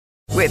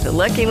With the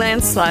Lucky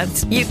Land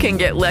Slots, you can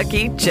get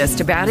lucky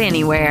just about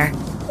anywhere.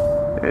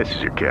 This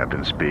is your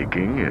captain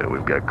speaking.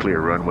 We've got clear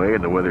runway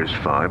and the weather's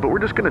fine, but we're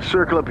just going to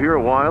circle up here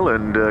a while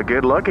and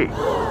get lucky.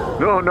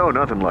 No,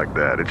 nothing like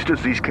that. It's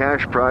just these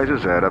cash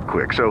prizes add up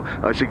quick. So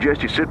I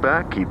suggest you sit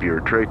back, keep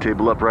your tray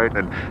table upright,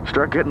 and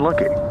start getting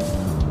lucky.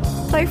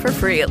 Play for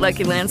free at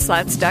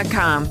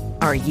LuckyLandSlots.com.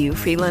 Are you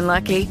feeling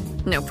lucky?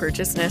 No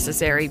purchase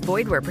necessary.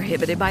 Void where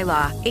prohibited by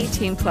law.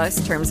 18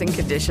 plus terms and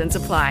conditions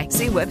apply.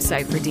 See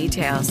website for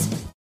details.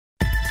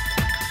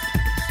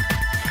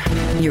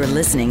 You're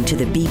listening to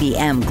the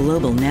BBM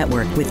Global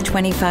Network with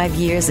 25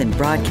 years in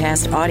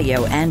broadcast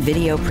audio and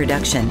video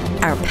production.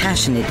 Our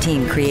passionate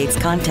team creates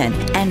content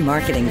and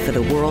marketing for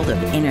the world of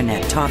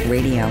Internet talk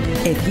radio.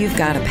 If you've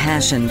got a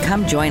passion,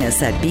 come join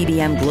us at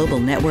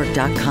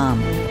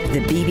bbmglobalnetwork.com.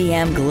 The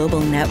BBM Global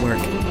Network.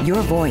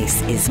 Your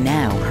voice is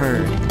now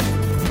heard.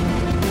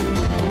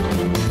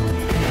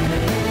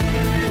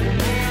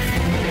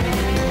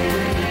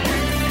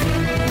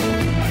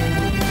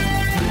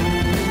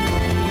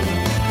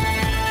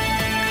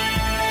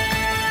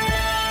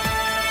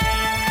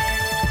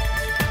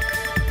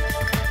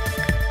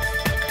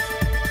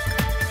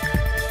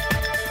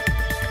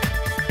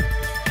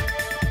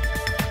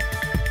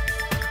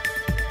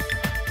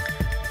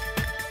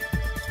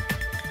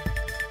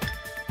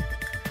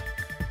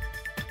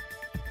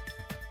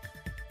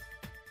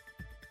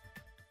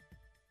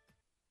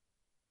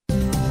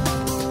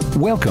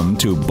 Welcome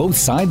to Both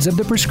Sides of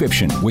the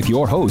Prescription with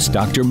your hosts,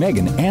 Dr.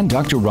 Megan and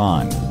Dr.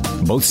 Ron.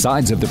 Both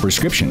Sides of the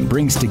Prescription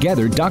brings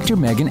together Dr.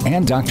 Megan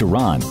and Dr.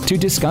 Ron to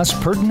discuss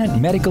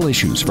pertinent medical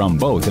issues from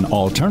both an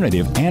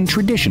alternative and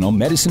traditional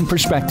medicine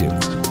perspective.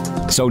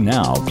 So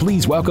now,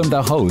 please welcome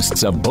the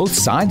hosts of Both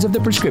Sides of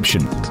the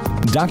Prescription,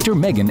 Dr.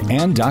 Megan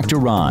and Dr.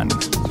 Ron.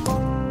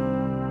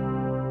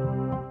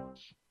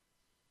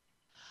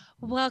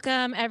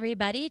 Welcome,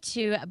 everybody,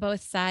 to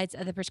Both Sides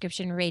of the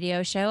Prescription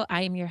radio show.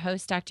 I am your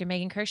host, Dr.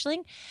 Megan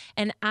Kirschling,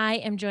 and I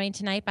am joined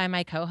tonight by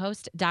my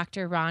co-host,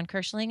 Dr. Ron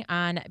Kirschling,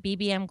 on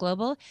BBM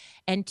Global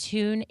and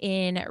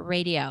TuneIn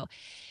Radio.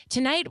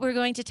 Tonight, we're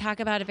going to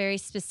talk about a very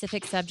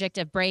specific subject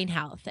of brain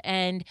health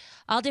and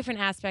all different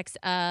aspects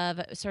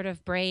of sort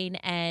of brain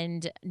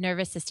and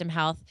nervous system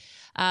health,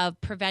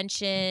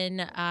 prevention,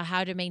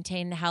 how to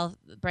maintain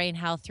brain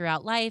health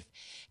throughout life,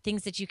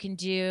 things that you can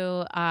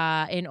do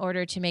in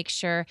order to make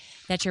sure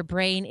that your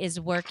brain is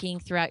working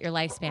throughout your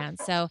lifespan.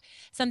 So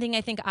something I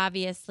think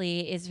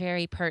obviously is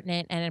very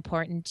pertinent and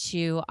important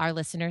to our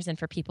listeners and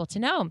for people to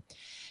know.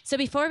 So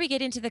before we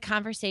get into the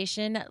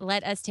conversation,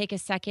 let us take a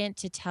second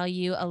to tell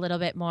you a little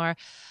bit more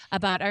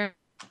about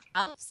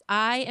ourselves.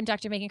 I am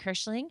Dr. Megan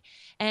Kirschling,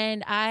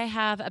 and I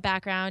have a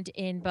background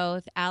in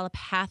both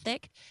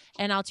allopathic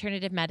and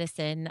alternative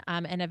medicine,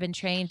 and I've been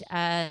trained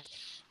as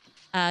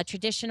a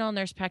traditional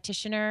nurse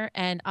practitioner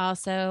and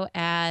also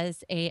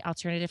as an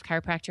alternative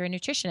chiropractor and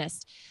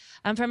nutritionist.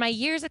 For my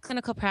years of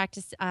clinical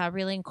practice,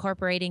 really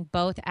incorporating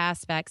both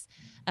aspects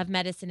of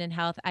medicine and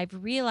health,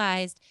 I've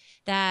realized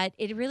that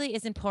it really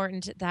is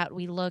important that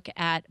we look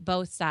at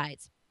both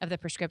sides of the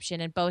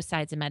prescription and both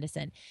sides of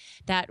medicine,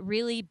 that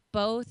really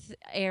both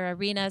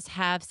arenas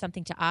have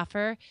something to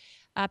offer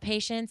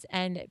patients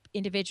and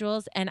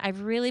individuals. And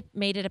I've really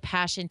made it a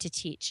passion to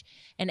teach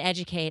and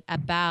educate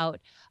about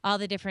all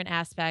the different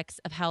aspects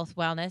of health,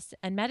 wellness,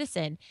 and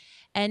medicine.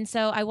 And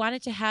so I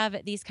wanted to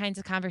have these kinds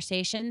of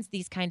conversations,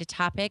 these kind of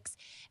topics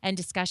and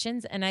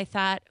discussions. And I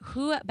thought,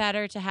 who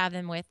better to have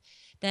them with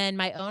than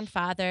my own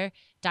father,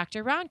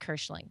 Dr. Ron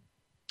Kirschling.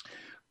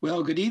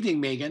 Well, good evening,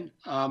 Megan.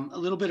 A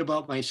little bit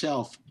about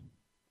myself.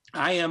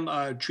 I am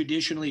a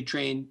traditionally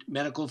trained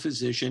medical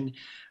physician.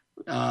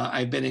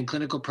 I've been in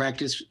clinical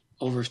practice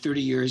over 30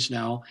 years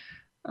now.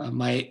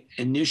 My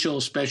initial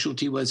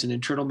specialty was in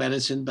internal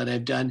medicine, but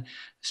I've done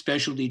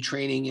specialty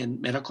training in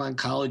medical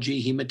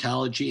oncology,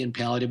 hematology, and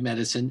palliative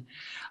medicine.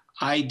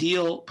 I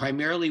deal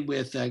primarily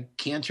with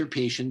cancer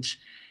patients,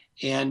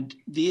 and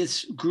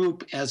this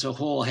group as a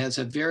whole has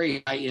a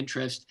very high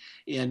interest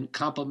in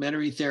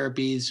complementary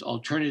therapies,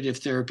 alternative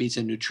therapies,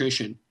 and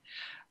nutrition.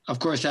 Of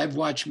course, I've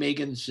watched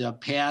Megan's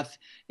path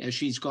as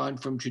she's gone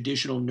from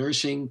traditional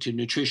nursing to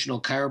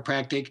nutritional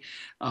chiropractic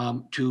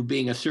to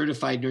being a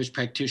certified nurse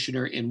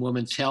practitioner in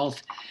women's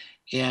health.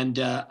 And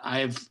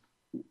I've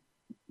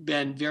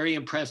been very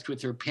impressed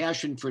with her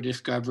passion for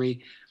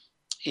discovery.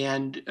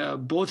 And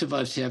both of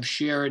us have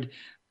shared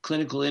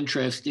clinical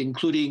interest,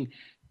 including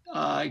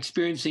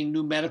experiencing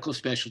new medical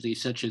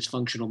specialties such as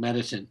functional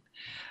medicine.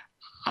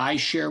 I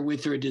share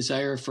with her a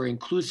desire for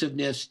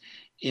inclusiveness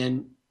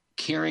in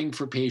caring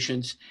for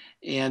patients.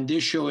 And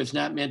this show is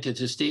not meant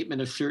as a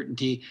statement of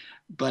certainty,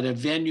 but a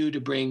venue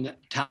to bring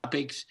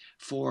topics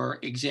for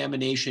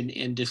examination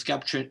and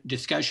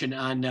discussion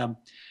on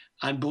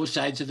both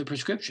sides of the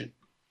prescription.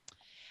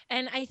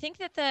 And I think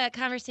that the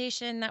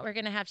conversation that we're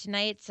going to have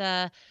tonight's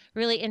a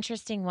really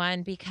interesting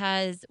one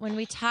because when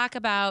we talk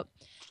about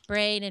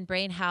brain and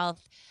brain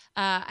health,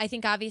 I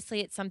think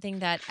obviously it's something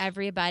that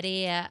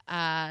everybody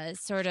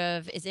sort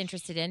of is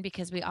interested in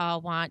because we all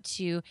want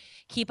to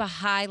keep a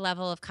high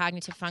level of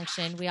cognitive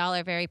function. We all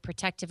are very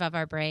protective of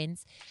our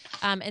brains.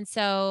 And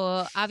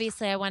so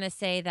obviously I want to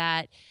say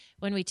that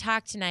when we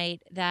talk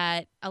tonight,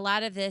 that a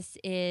lot of this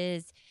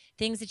is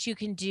things that you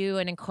can do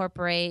and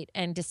incorporate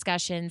and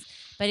discussions.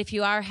 But if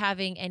you are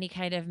having any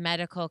kind of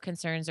medical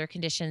concerns or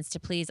conditions, to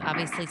please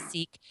obviously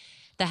seek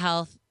the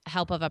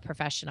help of a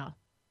professional.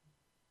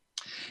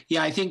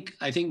 Yeah, I think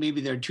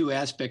maybe there are two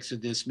aspects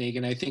of this,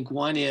 Megan. I think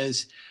one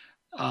is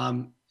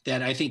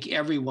that I think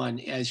everyone,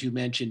 as you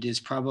mentioned, is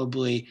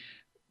probably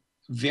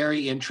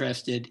very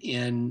interested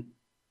in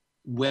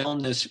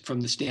wellness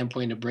from the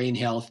standpoint of brain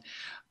health.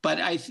 But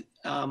I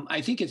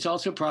think it's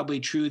also probably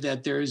true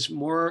that there's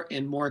more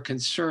and more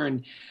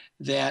concern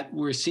that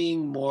we're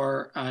seeing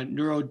more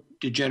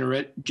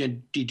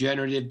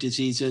neurodegenerative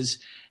diseases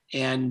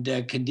and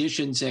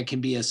conditions that can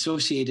be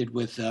associated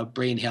with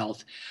brain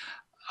health.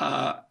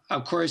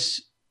 Of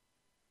course,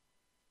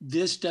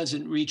 this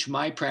doesn't reach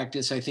my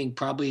practice, I think,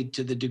 probably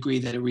to the degree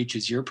that it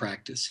reaches your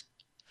practice.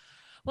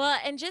 Well,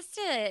 and just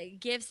to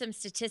give some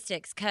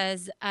statistics,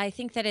 because I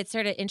think that it's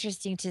sort of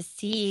interesting to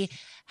see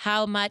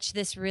how much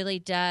this really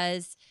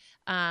does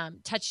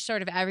touch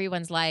sort of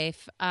everyone's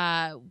life.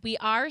 We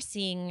are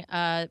seeing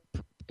a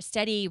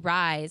steady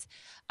rise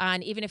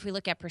on, even if we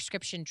look at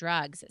prescription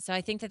drugs. So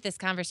I think that this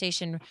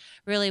conversation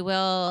really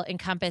will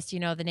encompass,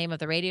 the name of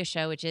the radio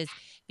show, which is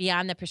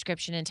Beyond the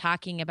Prescription, and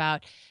talking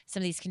about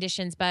some of these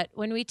conditions. But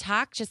when we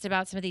talk just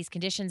about some of these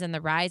conditions and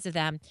the rise of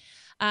them,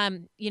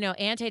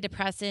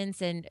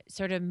 antidepressants and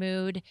sort of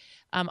mood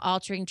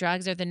altering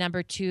drugs are the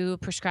number 2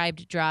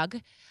 prescribed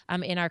drug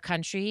in our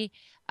country.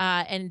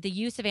 And the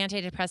use of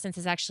antidepressants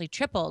has actually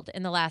tripled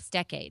in the last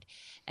decade.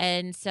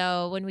 And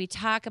so when we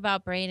talk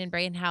about brain and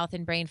brain health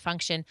and brain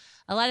function,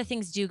 a lot of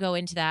things do go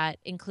into that,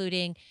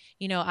 including,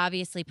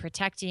 obviously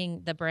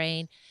protecting the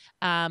brain,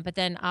 but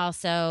then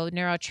also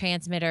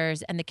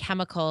neurotransmitters and the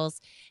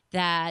chemicals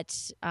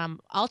that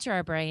alter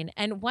our brain.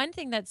 And one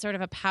thing that's sort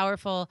of a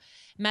powerful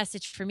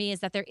message for me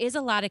is that there is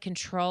a lot of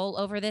control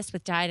over this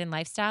with diet and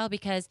lifestyle,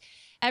 because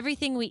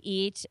everything we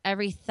eat,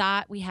 every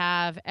thought we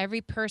have,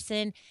 every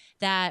person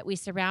that we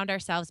surround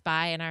ourselves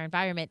by in our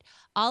environment,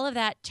 all of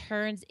that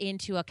turns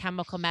into a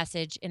chemical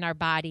message in our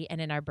body and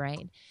in our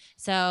brain.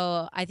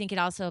 So I think it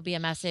also will be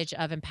a message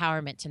of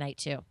empowerment tonight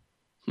too.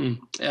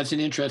 That's an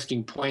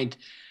interesting point,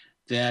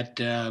 that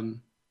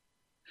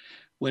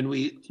when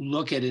we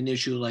look at an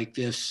issue like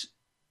this,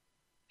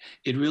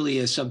 it really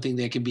is something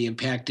that can be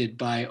impacted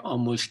by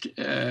almost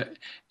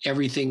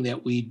everything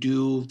that we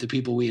do, the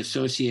people we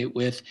associate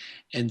with,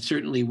 and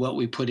certainly what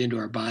we put into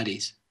our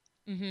bodies.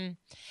 Mm-hmm.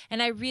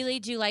 And I really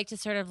do like to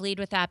sort of lead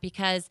with that,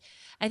 because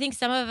I think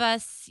some of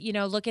us,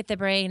 look at the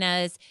brain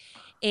as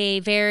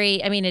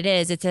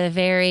it's a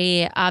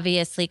very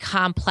obviously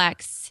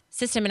complex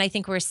system. And I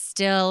think we're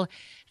still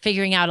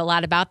figuring out a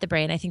lot about the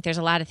brain. I think there's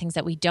a lot of things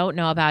that we don't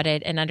know about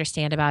it and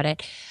understand about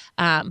it.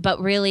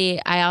 But really,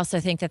 I also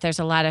think that there's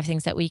a lot of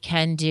things that we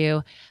can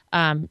do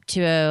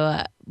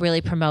to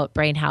really promote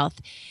brain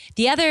health.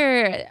 The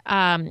other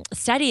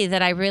study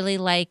that I really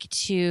like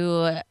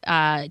to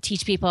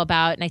teach people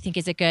about, and I think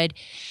is a good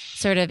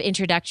sort of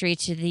introductory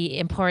to the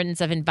importance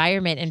of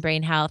environment in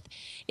brain health,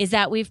 is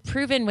that we've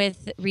proven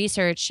with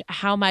research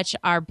how much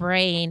our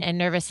brain and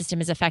nervous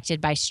system is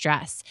affected by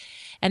stress.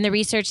 And the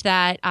research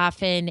that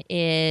often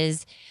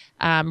is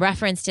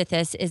referenced at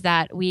this is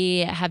that we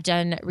have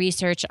done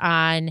research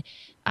on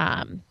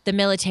the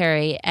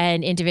military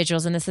and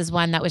individuals, and this is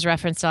one that was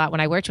referenced a lot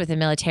when I worked with the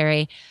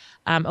military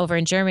over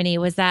in Germany,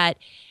 was that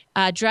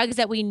drugs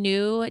that we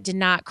knew did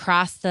not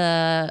cross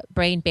the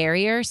brain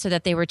barrier, so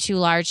that they were too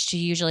large to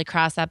usually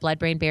cross that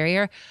blood-brain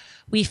barrier.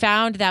 We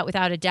found that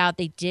without a doubt,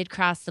 they did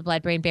cross the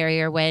blood-brain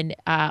barrier when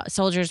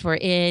soldiers were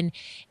in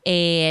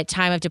a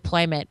time of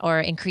deployment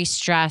or increased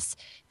stress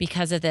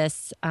because of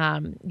this,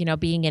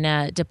 being in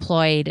a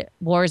deployed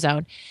war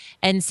zone.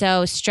 And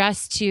so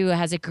stress, too,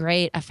 has a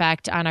great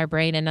effect on our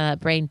brain and the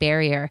brain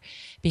barrier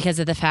because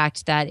of the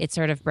fact that it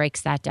sort of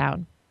breaks that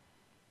down.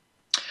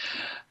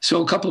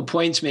 So a couple of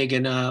points,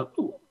 Megan.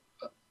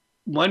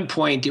 One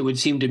point, it would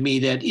seem to me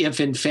that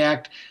if, in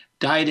fact,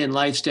 diet and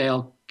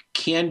lifestyle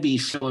can be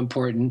so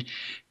important,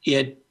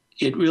 it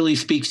really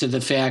speaks to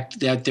the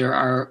fact that there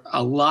are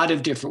a lot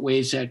of different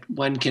ways that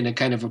one can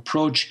kind of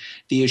approach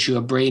the issue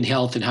of brain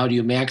health and how do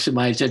you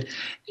maximize it.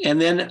 And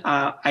then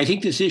I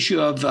think this issue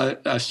of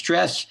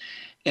stress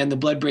and the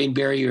blood-brain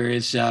barrier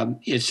is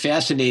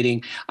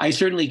fascinating. I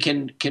certainly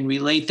can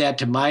relate that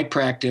to my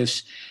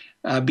practice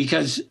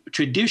because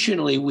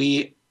traditionally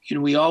we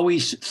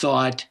always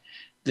thought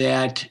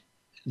that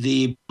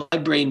the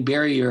blood-brain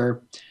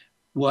barrier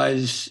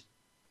was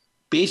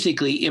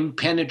basically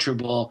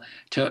impenetrable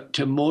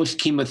to most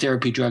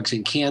chemotherapy drugs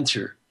in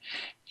cancer.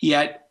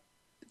 Yet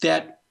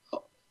that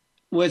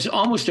was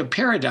almost a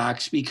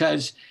paradox,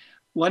 because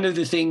one of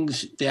the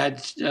things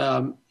that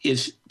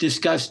is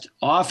discussed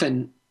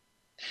often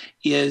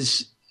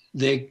is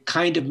the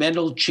kind of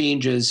mental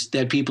changes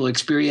that people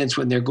experience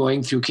when they're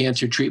going through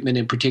cancer treatment,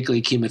 and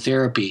particularly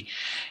chemotherapy.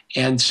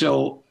 And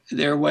so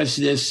there was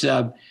this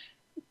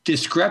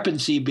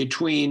discrepancy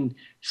between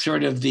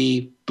sort of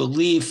the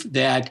belief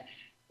that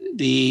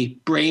the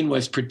brain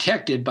was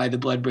protected by the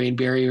blood-brain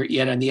barrier,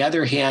 yet on the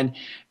other hand,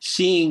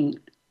 seeing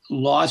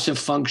loss of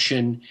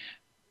function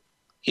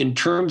in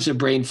terms of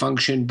brain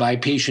function by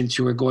patients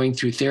who are going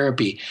through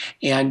therapy.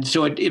 And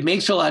so it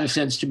makes a lot of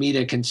sense to me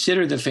to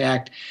consider the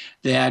fact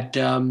that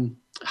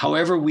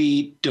however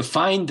we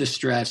define the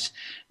stress,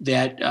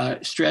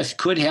 that stress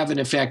could have an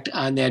effect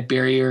on that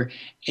barrier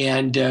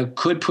and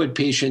could put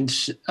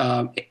patients,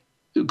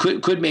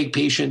 could make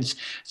patients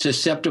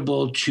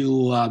susceptible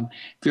to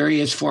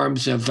various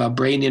forms of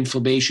brain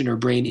inflammation or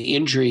brain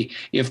injury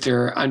if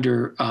they're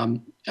under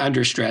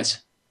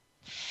stress.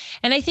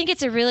 And I think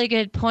it's a really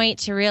good point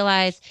to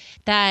realize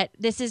that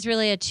this is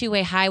really a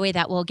two-way highway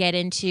that we'll get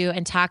into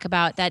and talk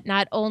about, that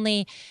not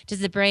only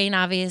does the brain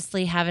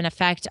obviously have an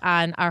effect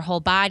on our whole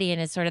body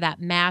and is sort of that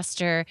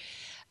master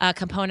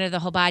component of the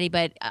whole body,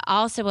 but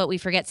also what we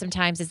forget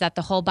sometimes is that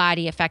the whole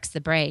body affects the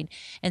brain.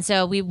 And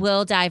so we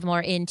will dive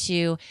more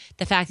into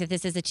the fact that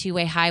this is a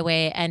two-way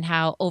highway and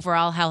how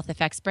overall health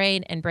affects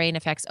brain and brain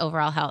affects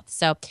overall health.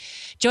 So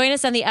join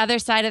us on the other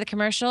side of the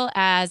commercial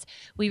as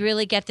we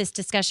really get this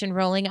discussion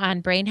rolling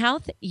on brain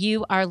health.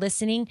 You are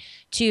listening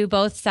to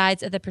Both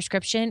Sides of the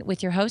Prescription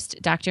with your host,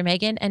 Dr.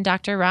 Megan and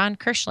Dr. Ron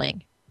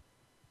Kirschling.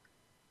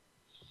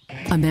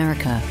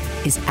 America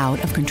is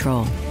out of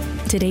control.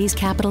 Today's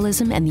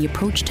capitalism and the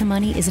approach to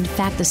money is in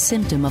fact a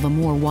symptom of a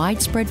more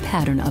widespread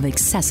pattern of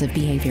excessive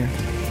behavior.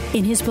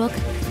 In his book,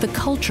 The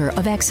Culture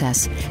of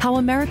Excess, How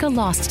America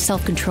Lost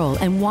Self-Control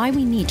and Why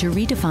We Need to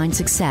Redefine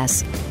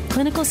Success,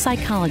 clinical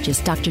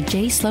psychologist Dr.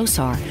 Jay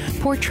Slosar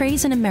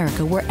portrays an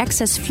America where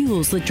excess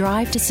fuels the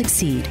drive to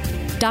succeed.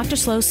 Dr.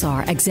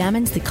 Slosar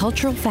examines the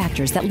cultural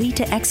factors that lead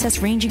to excess,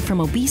 ranging from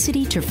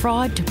obesity to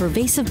fraud to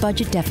pervasive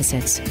budget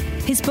deficits.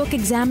 His book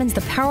examines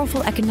the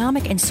powerful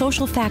economic and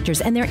social factors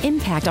and their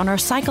impact on our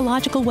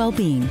psychological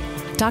well-being.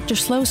 Dr.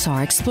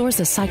 Slosar explores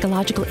the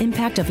psychological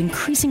impact of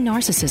increasing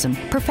narcissism,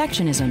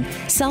 perfectionism,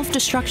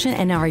 self-destruction,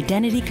 and our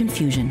identity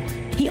confusion.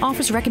 He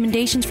offers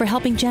recommendations for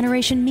helping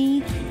Generation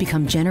Me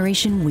become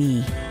Generation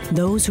We.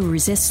 Those who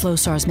resist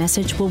Slosar's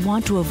message will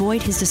want to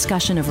avoid his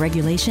discussion of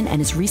regulation and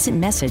his recent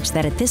message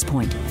that at this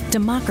point,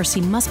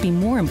 democracy must be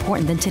more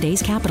important than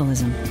today's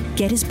capitalism.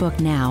 Get his book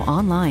now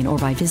online or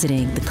by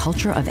visiting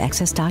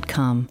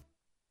thecultureofexcess.com.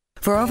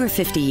 For over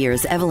 50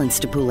 years, Evelyn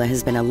Stapula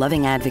has been a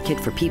loving advocate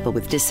for people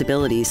with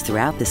disabilities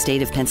throughout the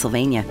state of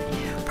Pennsylvania.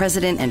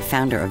 President and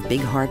founder of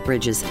Big Heart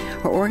Bridges,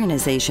 her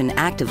organization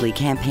actively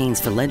campaigns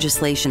for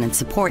legislation and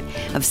support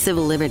of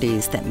civil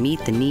liberties that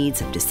meet the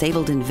needs of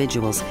disabled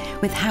individuals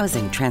with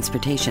housing,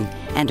 transportation,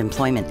 and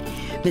employment.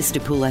 Ms.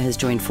 Stapula has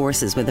joined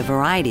forces with a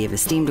variety of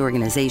esteemed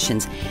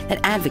organizations that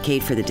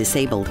advocate for the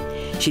disabled.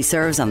 She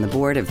serves on the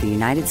board of the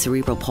United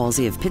Cerebral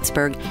Palsy of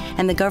Pittsburgh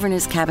and the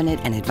Governor's Cabinet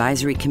and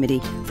Advisory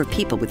Committee for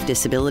People with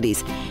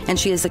Disabilities, and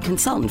she is a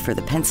consultant for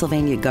the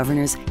Pennsylvania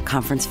Governor's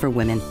Conference for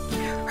Women.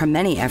 Her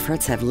many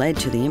efforts have led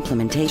to the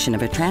implementation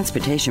of a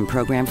transportation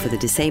program for the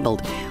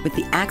disabled with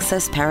the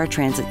Access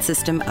Paratransit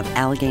System of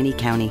Allegheny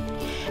County.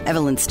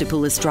 Evelyn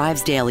Stapula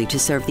strives daily to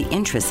serve the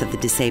interests of the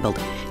disabled,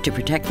 to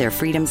protect their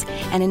freedoms,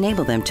 and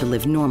enable them to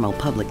live normal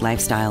public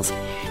lifestyles.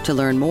 To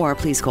learn more,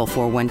 please call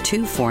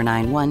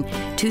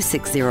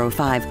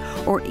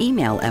 412-491-2605 or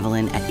email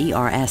Evelyn at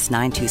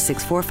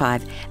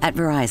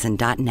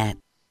ers92645@verizon.net.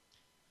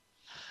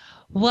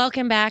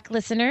 Welcome back,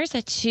 listeners,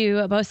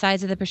 to Both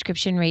Sides of the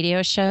Prescription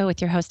radio show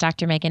with your host,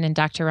 Dr. Megan and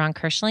Dr. Ron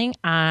Kirschling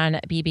on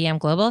BBM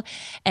Global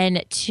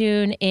and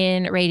Tune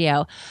In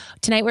Radio.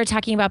 Tonight, we're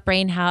talking about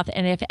brain health,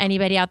 and if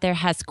anybody out there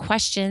has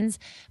questions,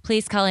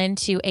 please call in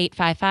to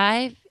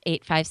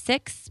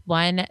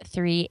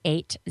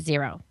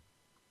 855-856-1380.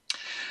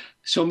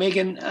 So,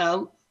 Megan,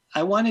 I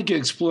wanted to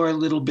explore a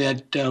little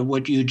bit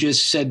what you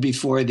just said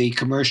before the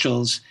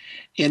commercials,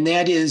 and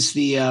that is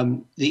the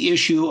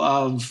issue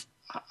of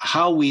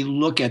how we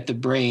look at the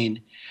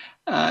brain.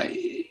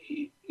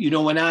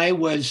 When I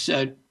was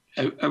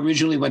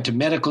originally went to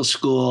medical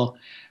school,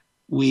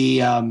 we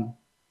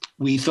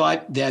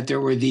thought that there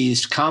were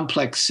these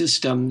complex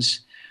systems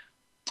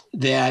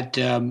that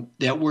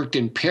worked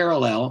in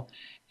parallel,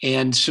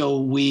 and so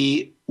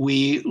we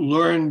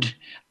learned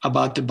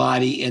about the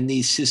body and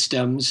these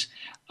systems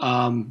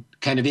kind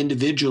of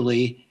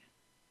individually.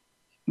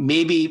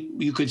 Maybe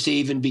you could say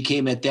even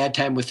became at that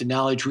time, with the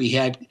knowledge we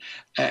had,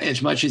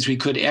 as much as we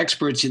could,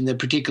 experts in the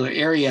particular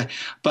area.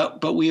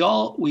 But we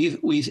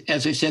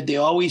as I said, they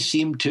always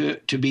seem to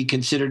be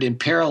considered in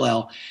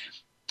parallel.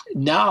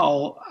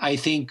 Now, I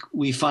think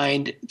we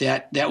find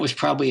that was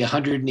probably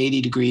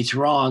 180 degrees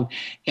wrong.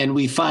 And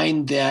we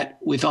find that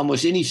with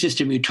almost any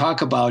system you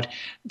talk about,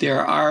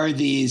 there are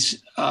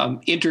these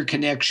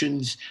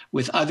interconnections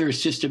with other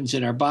systems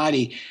in our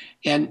body.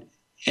 And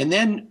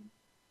then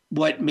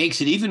what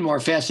makes it even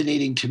more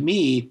fascinating to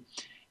me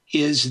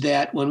is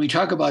that when we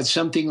talk about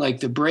something like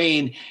the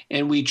brain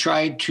and we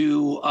try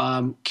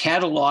to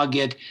catalog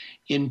it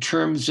in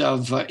terms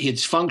of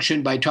its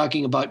function by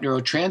talking about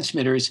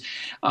neurotransmitters,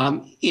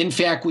 in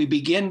fact, we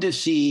begin to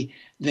see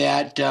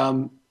that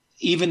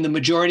even the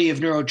majority of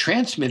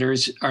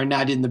neurotransmitters are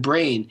not in the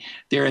brain,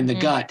 they're in the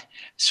gut.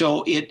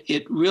 So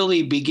it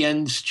really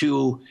begins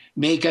to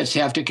make us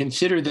have to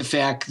consider the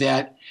fact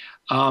that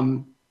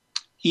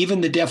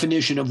even the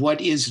definition of what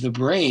is the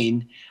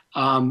brain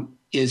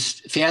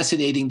is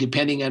fascinating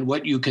depending on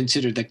what you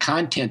consider the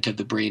content of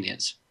the brain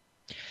is.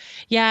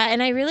 Yeah,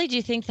 and I really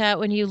do think that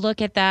when you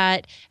look at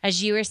that,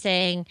 as you were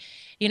saying,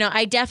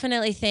 I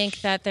definitely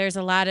think that there's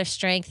a lot of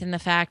strength in the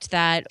fact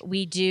that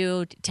we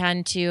do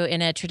tend to,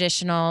 in a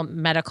traditional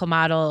medical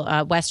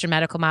model, Western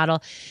medical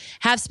model,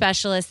 have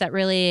specialists that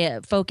really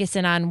focus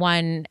in on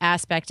one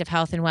aspect of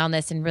health and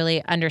wellness and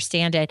really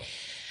understand it.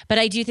 But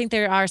I do think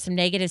there are some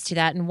negatives to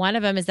that. And one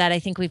of them is that I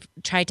think we've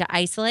tried to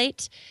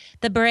isolate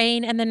the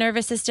brain and the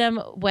nervous system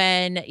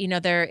when,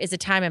 there is a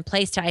time and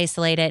place to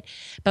isolate it.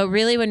 But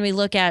really, when we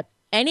look at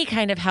any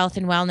kind of health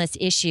and wellness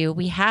issue,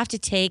 we have to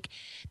take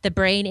the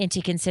brain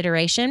into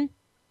consideration.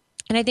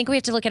 And I think we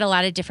have to look at a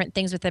lot of different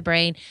things with the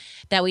brain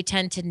that we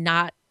tend to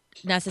not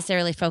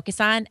necessarily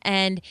focus on.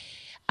 And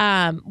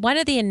one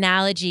of the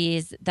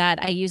analogies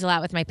that I use a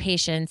lot with my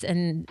patients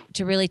and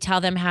to really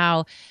tell them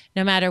how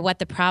no matter what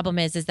the problem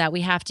is that we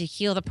have to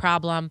heal the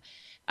problem,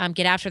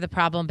 get after the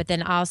problem, but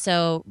then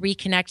also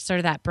reconnect sort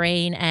of that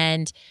brain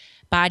and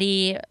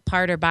body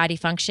part or body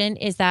function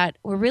is that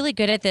we're really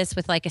good at this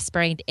with like a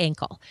sprained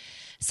ankle.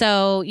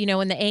 So,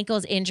 when the ankle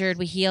is injured,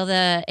 we heal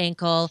the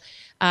ankle,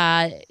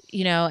 and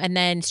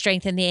then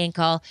strengthen the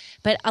ankle.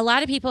 But a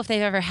lot of people, if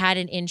they've ever had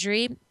an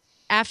injury,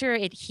 after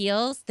it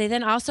heals, they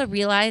then also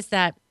realize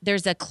that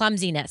there's a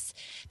clumsiness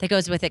that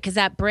goes with it because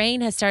that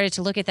brain has started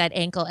to look at that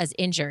ankle as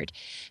injured.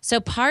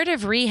 So part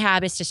of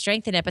rehab is to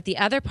strengthen it, but the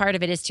other part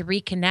of it is to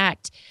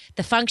reconnect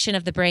the function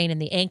of the brain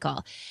and the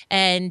ankle.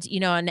 And,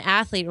 an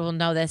athlete will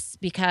know this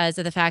because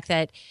of the fact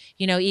that,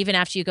 even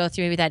after you go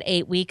through that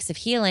 8 weeks of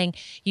healing,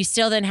 you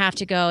still then have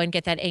to go and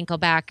get that ankle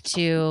back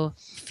to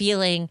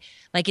feeling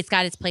like it's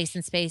got its place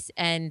in space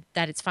and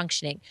that it's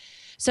functioning.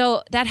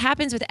 So that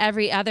happens with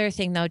every other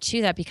thing, though,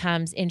 too, that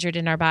becomes injured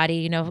in our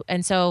body,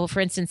 And so, for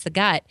instance, the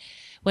gut,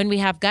 when we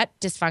have gut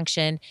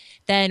dysfunction,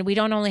 then we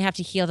don't only have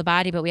to heal the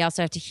body, but we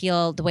also have to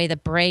heal the way the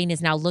brain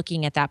is now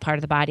looking at that part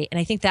of the body. And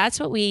I think that's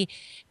what we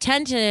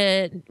tend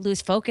to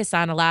lose focus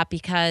on a lot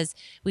because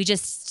we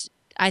just,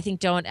 I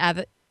think, don't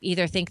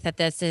either think that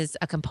this is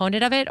a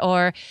component of it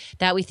or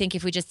that we think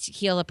if we just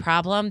heal a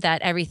problem,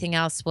 that everything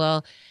else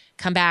will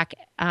come back.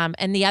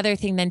 And the other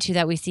thing then, too,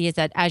 that we see is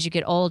that as you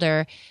get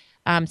older,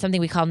 something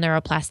we call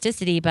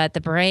neuroplasticity, but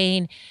the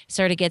brain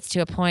sort of gets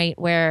to a point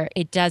where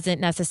it doesn't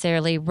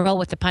necessarily roll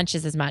with the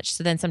punches as much.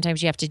 So then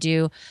sometimes you have to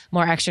do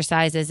more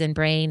exercises in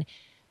brain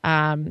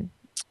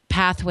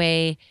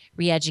pathway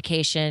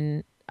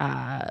re-education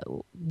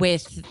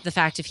with the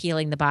fact of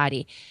healing the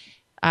body.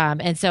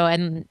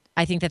 And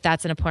I think that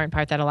that's an important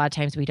part that a lot of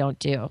times we don't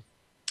do.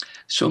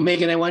 So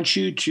Megan, I want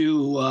you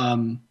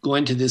to go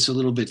into this a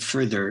little bit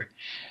further.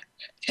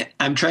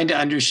 I'm trying to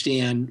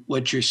understand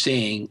what you're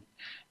saying.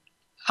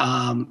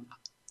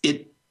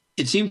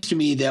 It seems to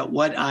me that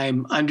what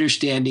I'm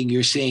understanding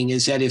you're saying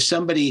is that if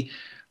somebody,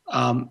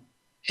 and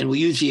we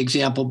use the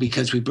example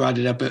because we brought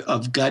it up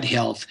of gut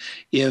health,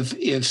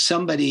 if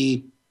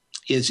somebody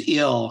is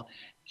ill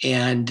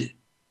and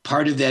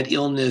part of that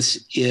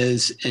illness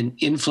is an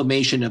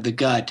inflammation of the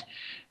gut,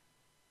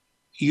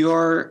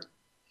 you're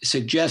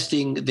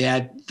suggesting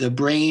that the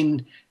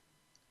brain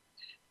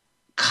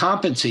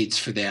compensates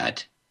for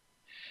that.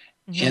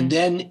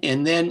 Mm-hmm.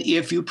 And then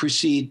if you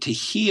proceed to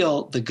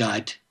heal the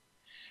gut,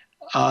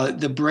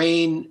 the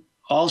brain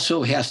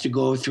also has to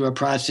go through a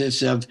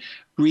process of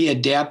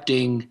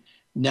readapting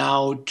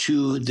now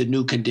to the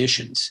new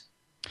conditions.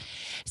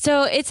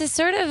 So it's a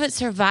sort of a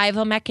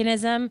survival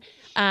mechanism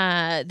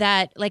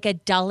that like a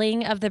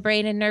dulling of the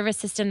brain and nervous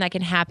system that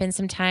can happen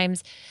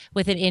sometimes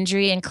with an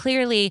injury. And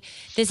clearly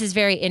this is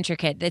very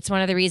intricate. It's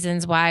one of the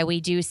reasons why we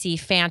do see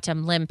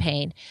phantom limb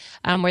pain,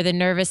 where the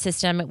nervous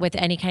system with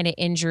any kind of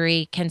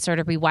injury can sort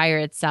of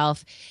rewire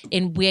itself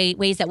in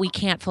ways that we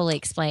can't fully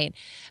explain.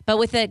 But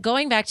with it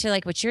going back to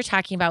like what you're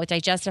talking about with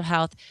digestive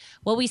health,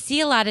 what we see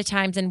a lot of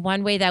times, and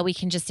one way that we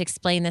can just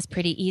explain this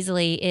pretty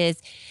easily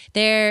is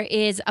there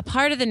is a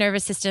part of the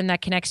nervous system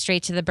that connects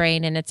straight to the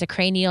brain, and it's a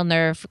cranial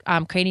nerve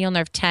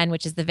 10,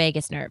 which is the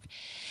vagus nerve.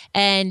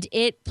 And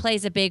it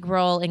plays a big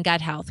role in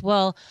gut health.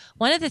 Well,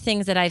 one of the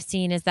things that I've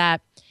seen is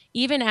that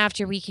even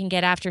after we can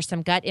get after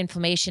some gut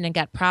inflammation and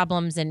gut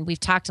problems, and we've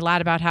talked a lot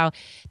about how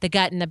the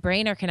gut and the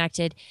brain are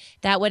connected,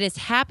 that what has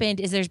happened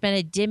is there's been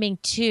a dimming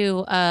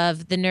too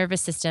of the nervous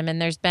system, and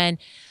there's been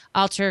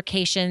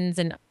alterations,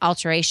 that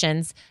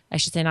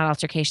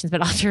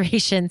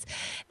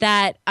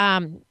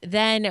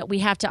then we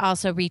have to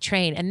also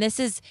retrain. And this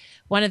is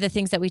one of the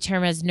things that we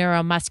term as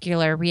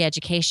neuromuscular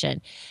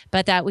re-education,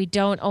 but that we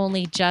don't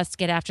only just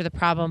get after the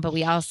problem, but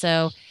we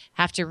also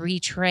have to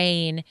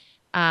retrain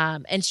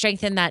and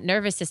strengthen that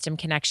nervous system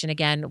connection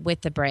again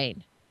with the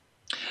brain.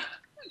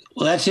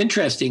 Well, that's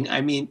interesting.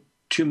 I mean,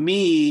 to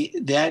me,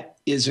 that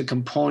is a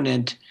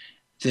component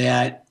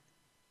that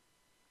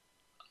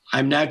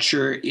I'm not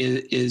sure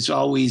is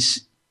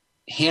always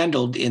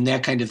handled in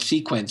that kind of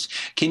sequence.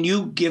 Can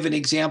you give an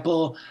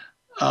example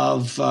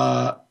of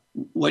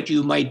what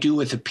you might do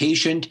with a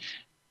patient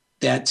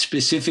that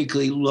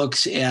specifically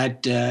looks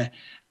at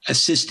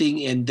assisting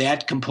in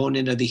that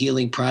component of the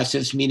healing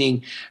process,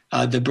 meaning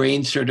the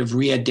brain sort of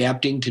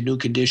readapting to new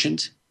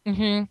conditions?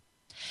 Mm-hmm.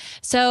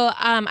 So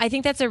I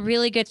think that's a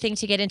really good thing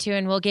to get into,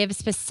 and we'll give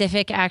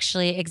specific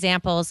actually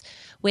examples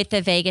with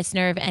the vagus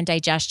nerve and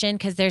digestion,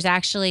 because there's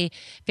actually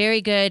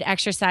very good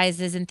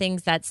exercises and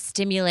things that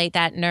stimulate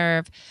that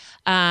nerve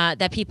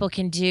that people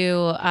can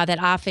do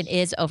that often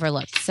is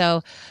overlooked.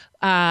 So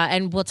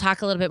and we'll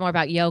talk a little bit more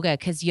about yoga,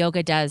 because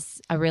yoga does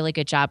a really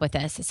good job with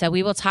this. So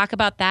we will talk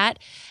about that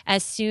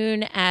as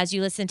soon as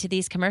you listen to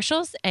these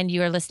commercials and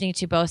you are listening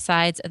to Both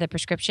Sides of the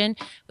Prescription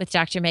with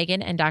Dr.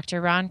 Megan and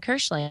Dr. Ron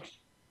Kirschling.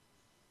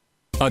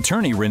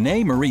 Attorney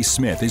Renee Marie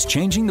Smith is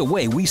changing the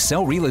way we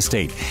sell real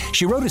estate.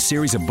 She wrote a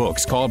series of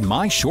books called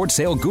My Short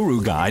Sale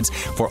Guru Guides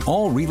for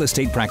all real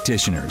estate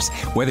practitioners.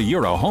 Whether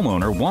you're a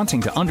homeowner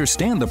wanting to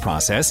understand the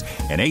process,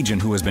 an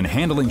agent who has been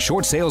handling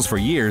short sales for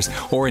years,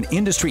 or an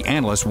industry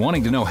analyst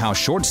wanting to know how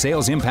short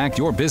sales impact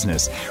your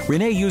business,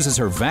 Renee uses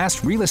her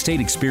vast real estate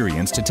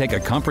experience to take a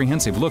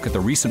comprehensive look at the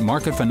recent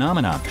market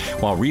phenomena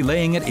while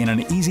relaying it in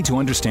an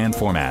easy-to-understand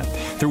format.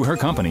 Through her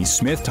company,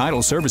 Smith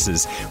Title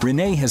Services,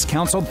 Renee has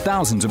counseled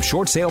thousands of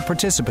short sale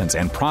participants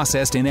and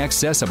processed in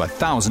excess of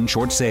 1,000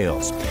 short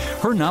sales.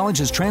 Her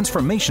knowledge is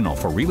transformational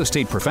for real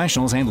estate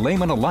professionals and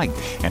laymen alike,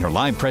 and her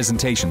live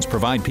presentations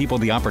provide people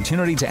the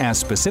opportunity to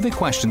ask specific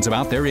questions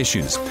about their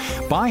issues.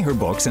 Buy her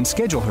books and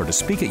schedule her to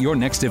speak at your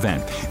next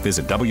event.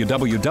 Visit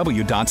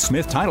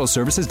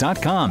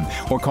www.smithtitleservices.com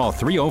or call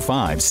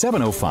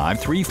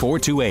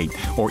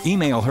 305-705-3428 or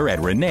email her at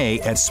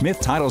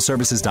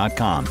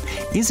renee@smithtitleservices.com.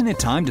 Isn't it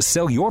time to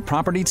sell your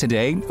property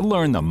today?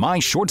 Learn the My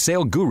Short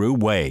Sale Guru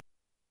way.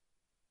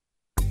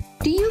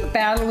 Do you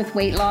battle with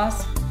weight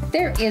loss?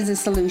 There is a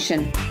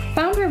solution.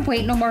 Founder of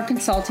Weight No More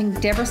Consulting,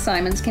 Deborah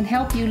Simons, can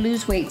help you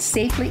lose weight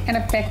safely and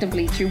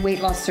effectively through weight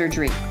loss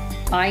surgery.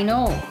 I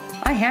know.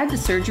 I had the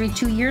surgery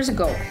 2 years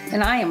ago,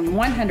 and I am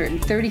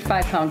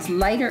 135 pounds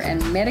lighter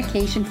and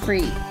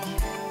medication-free.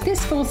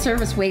 This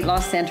full-service weight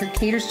loss center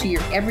caters to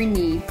your every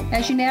need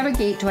as you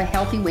navigate to a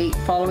healthy weight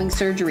following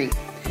surgery.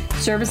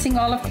 Servicing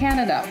all of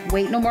Canada,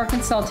 Weight No More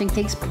Consulting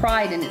takes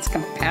pride in its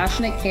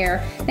compassionate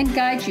care and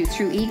guides you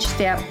through each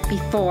step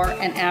before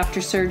and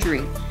after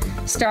surgery.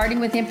 Starting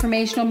with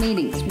informational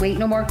meetings, Weight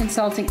No More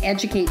Consulting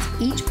educates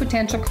each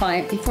potential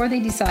client before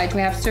they decide to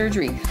have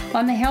surgery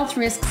on the health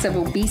risks of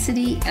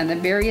obesity and the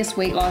various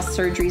weight loss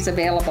surgeries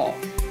available.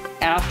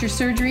 After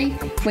surgery,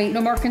 Weight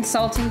No More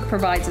Consulting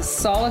provides a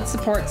solid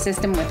support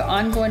system with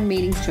ongoing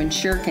meetings to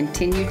ensure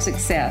continued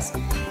success.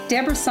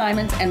 Deborah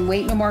Simons and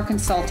Weight No More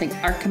Consulting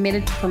are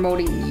committed to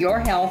promoting your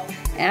health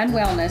and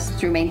wellness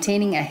through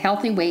maintaining a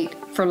healthy weight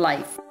for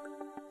life.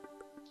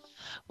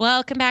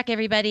 Welcome back,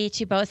 everybody,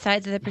 to Both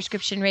Sides of the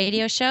Prescription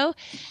Radio Show.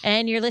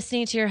 And you're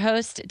listening to your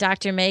host,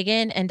 Dr.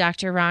 Megan and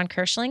Dr. Ron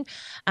Kirschling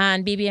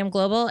on BBM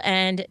Global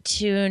and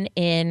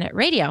TuneIn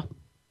Radio.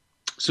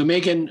 So,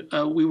 Megan,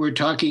 we were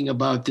talking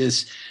about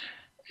this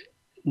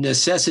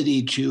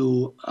necessity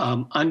to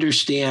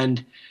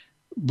understand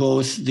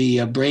both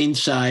the brain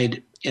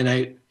side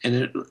and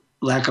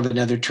lack of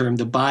another term,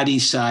 the body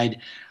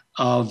side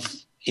of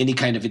any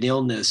kind of an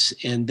illness,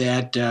 and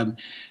that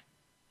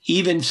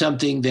even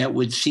something that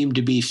would seem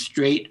to be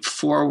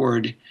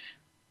straightforward,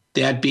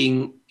 that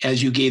being,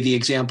 as you gave the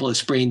example, a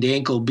sprained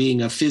ankle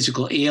being a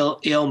physical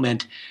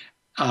ailment,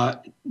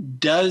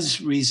 does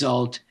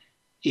result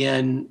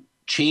in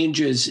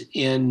changes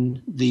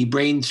in the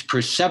brain's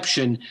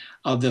perception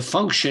of the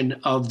function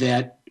of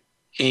that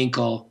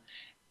ankle.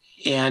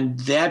 And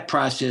that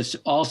process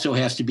also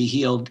has to be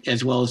healed,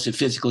 as well as the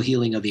physical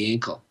healing of the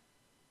ankle.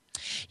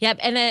 Yep.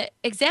 And an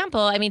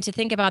example, I mean, to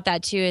think about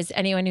that too, is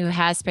anyone who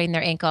has sprained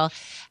their ankle,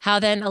 how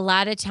then a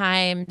lot of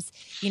times,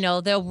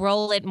 they'll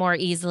roll it more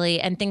easily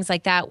and things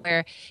like that,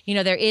 where,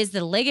 there is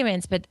the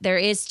ligaments, but there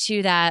is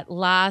too that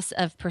loss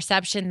of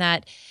perception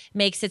that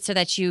makes it so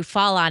that you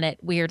fall on it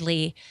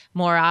weirdly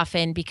more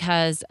often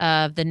because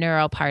of the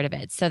neuro part of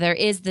it. So there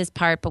is this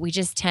part, but we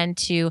just tend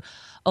to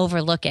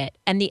overlook it.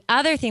 And the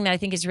other thing that I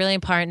think is really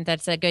important,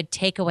 that's a good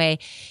takeaway,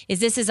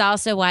 is this is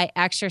also why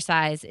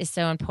exercise is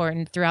so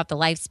important throughout the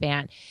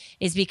lifespan,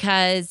 is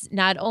because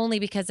not only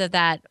because of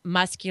that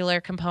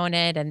muscular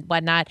component and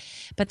whatnot,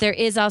 but there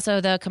is also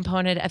the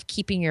component of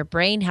keeping your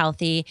brain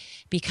healthy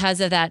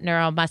because of that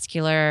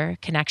neuromuscular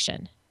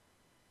connection.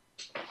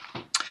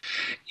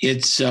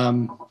 It's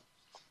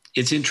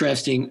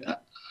interesting.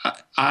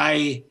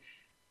 I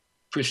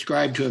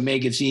prescribe to a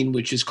magazine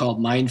which is called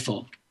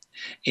Mindful,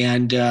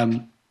 and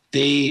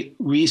they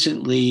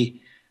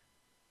recently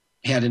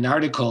had an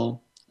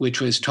article which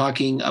was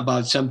talking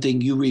about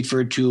something you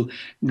referred to,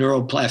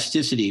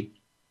 neuroplasticity,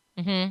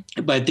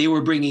 but they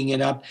were bringing it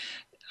up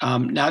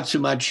not so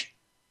much,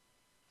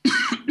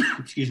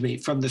 excuse me,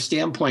 from the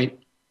standpoint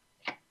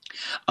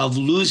of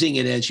losing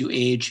it as you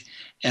age,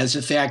 as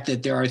the fact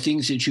that there are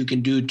things that you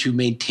can do to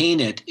maintain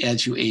it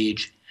as you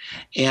age.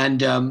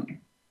 And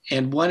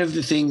one of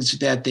the things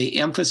that they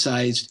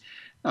emphasized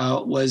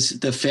was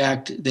the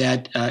fact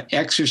that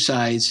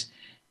exercise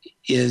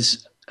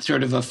is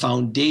sort of a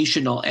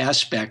foundational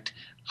aspect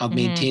of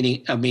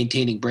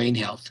maintaining brain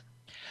health.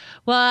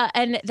 Well,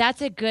 and that's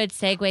a good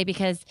segue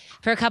because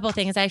for a couple of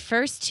things, I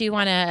first too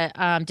want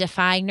to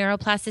define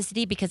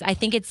neuroplasticity because I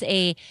think it's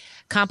a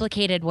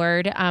complicated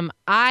word.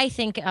 I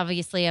think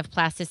obviously of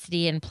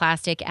plasticity and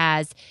plastic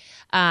as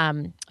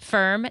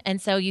firm.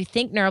 And so you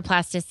think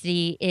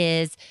neuroplasticity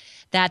is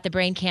that the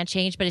brain can't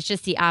change, but it's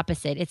just the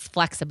opposite. It's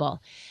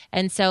flexible.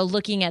 And so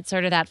looking at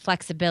sort of that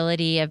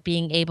flexibility of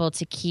being able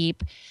to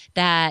keep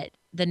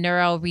the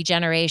neuro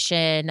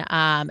regeneration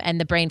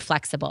and the brain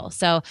flexible.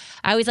 So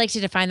I always like to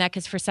define that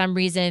because for some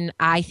reason,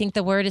 I think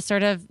the word is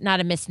sort of not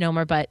a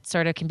misnomer, but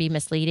sort of can be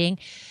misleading.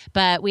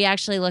 But we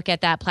actually look at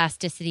that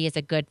plasticity as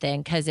a good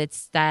thing because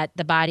it's that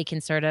the body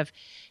can sort of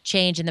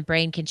change and the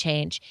brain can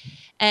change.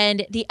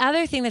 And the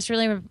other thing that's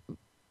really,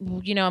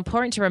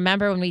 important to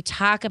remember when we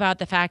talk about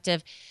the fact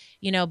of,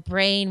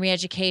 brain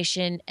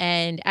reeducation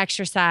and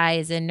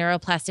exercise and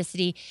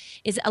neuroplasticity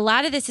is a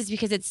lot of this is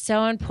because it's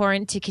so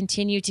important to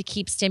continue to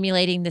keep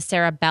stimulating the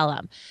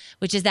cerebellum,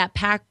 which is that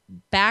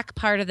back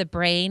part of the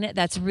brain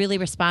that's really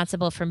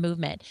responsible for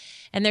movement.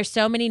 And there's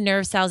so many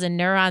nerve cells and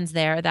neurons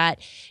there that,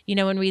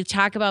 when we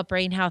talk about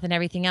brain health and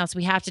everything else,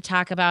 we have to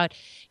talk about,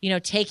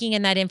 taking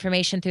in that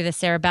information through the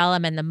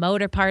cerebellum and the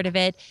motor part of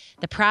it,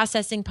 the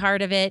processing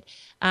part of it,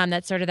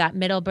 that's sort of that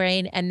middle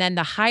brain, and then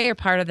the higher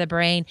part of the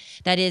brain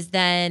that is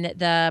then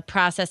the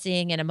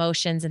processing and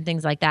emotions and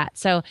things like that.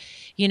 So,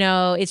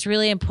 it's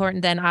really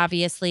important then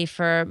obviously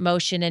for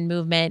motion and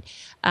movement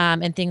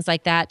and things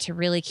like that to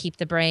really keep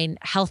the brain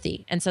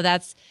healthy. And so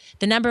that's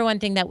the number one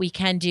thing that we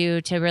can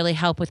do to really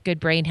help with good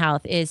brain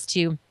health is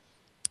to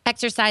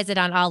exercise it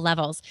on all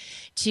levels,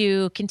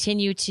 to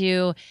continue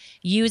to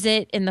use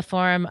it in the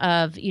form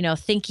of,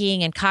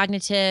 thinking and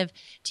cognitive,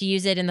 to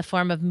use it in the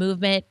form of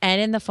movement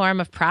and in the form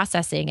of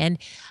processing. And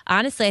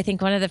honestly, I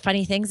think one of the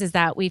funny things is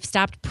that we've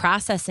stopped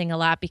processing a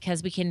lot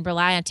because we can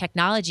rely on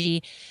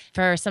technology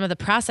for some of the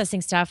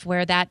processing stuff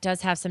where that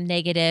does have some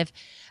negative,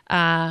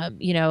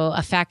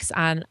 effects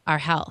on our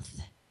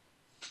health.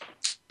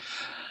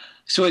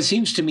 So it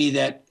seems to me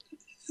that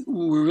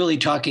we're really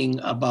talking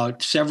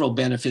about several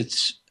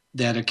benefits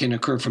that can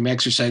occur from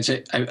exercise.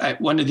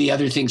 One of the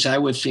other things I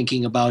was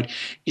thinking about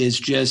is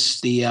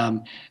just the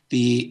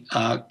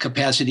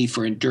capacity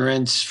for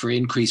endurance, for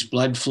increased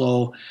blood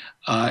flow,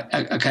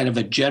 a kind of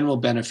a general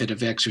benefit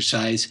of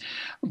exercise.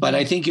 But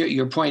I think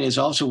your point is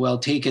also well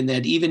taken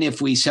that even if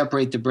we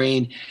separate the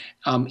brain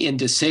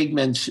into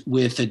segments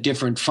with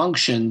different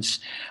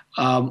functions,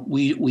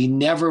 we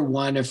never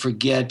want to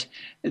forget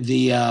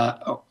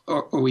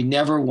or we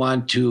never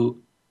want to.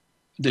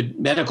 The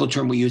medical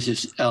term we use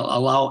is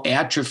allow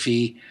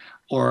atrophy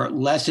or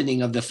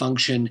lessening of the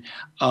function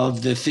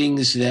of the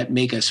things that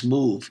make us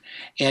move.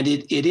 And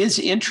it is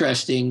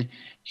interesting,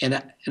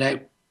 and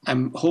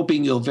I'm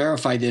hoping you'll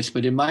verify this,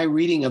 but in my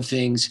reading of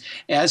things,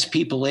 as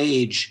people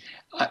age,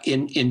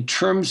 in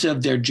terms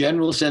of their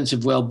general sense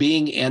of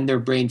well-being and their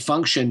brain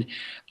function,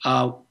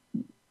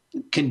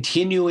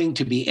 continuing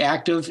to be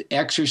active,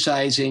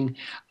 exercising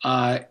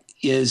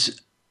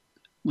is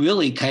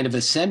really kind of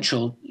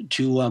essential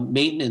to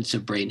maintenance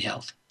of brain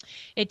health.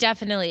 It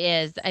definitely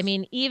is. I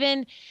mean,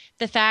 even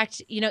the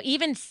fact,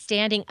 even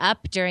standing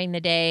up during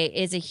the day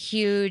is a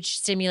huge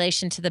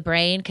stimulation to the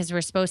brain because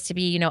we're supposed to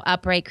be,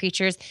 upright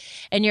creatures.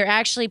 And you're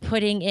actually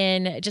putting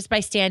in, just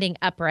by standing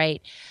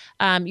upright,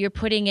 you're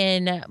putting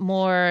in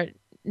more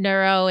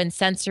neuro and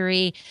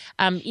sensory,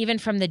 even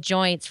from the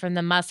joints, from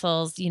the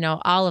muscles,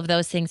 all of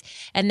those things.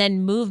 And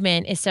then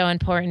movement is so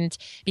important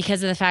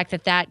because of the fact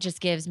that that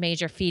just gives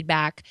major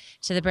feedback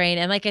to the brain.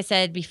 And like I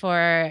said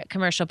before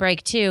commercial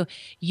break too,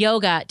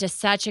 yoga does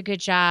such a good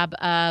job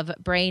of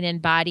brain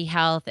and body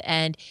health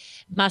and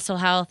muscle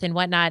health and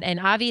whatnot. And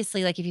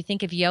obviously, like if you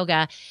think of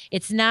yoga,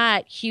 it's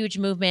not huge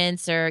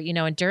movements or,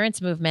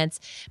 endurance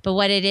movements, but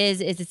what it is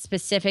it's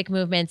specific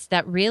movements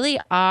that really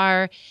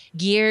are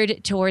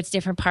geared towards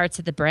different parts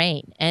of the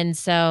brain. And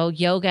so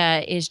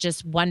yoga is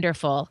just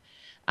wonderful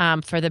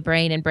for the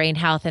brain and brain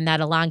health, and that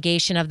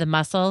elongation of the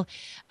muscle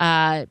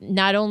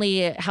not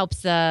only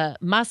helps the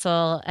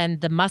muscle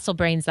and the muscle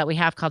brains that we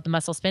have called the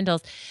muscle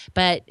spindles,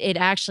 but it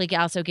actually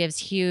also gives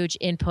huge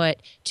input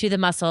to the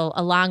muscle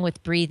along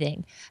with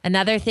breathing.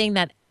 Another thing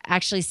that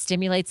actually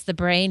stimulates the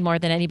brain more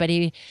than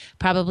anybody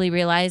probably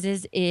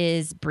realizes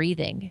is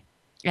breathing.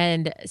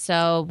 And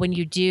so when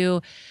you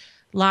do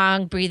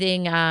long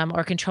breathing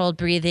or controlled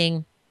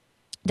breathing,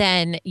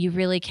 then you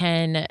really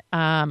can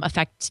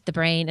affect the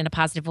brain in a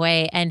positive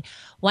way. And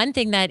one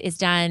thing that is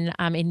done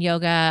in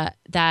yoga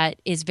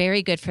that is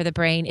very good for the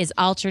brain is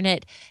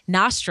alternate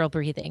nostril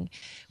breathing,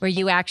 where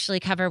you actually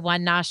cover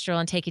one nostril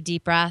and take a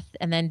deep breath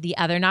and then the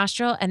other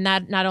nostril. And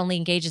that not only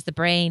engages the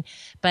brain,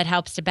 but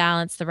helps to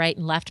balance the right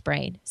and left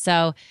brain.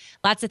 So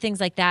lots of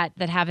things like that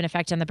that have an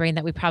effect on the brain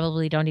that we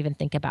probably don't even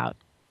think about.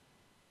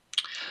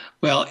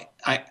 Well,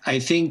 I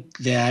think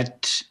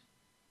that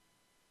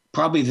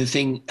probably the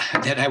thing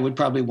that I would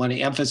probably want to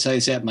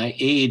emphasize at my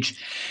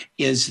age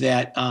is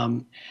that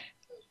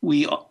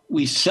we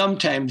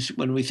sometimes,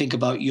 when we think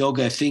about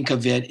yoga, think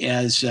of it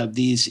as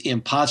these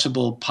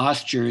impossible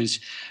postures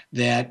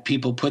that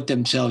people put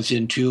themselves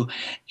into.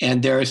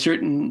 And there are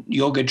certain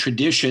yoga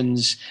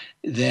traditions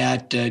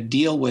that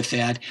deal with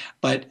that.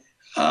 But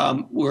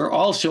we're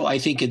also, I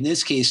think, in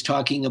this case,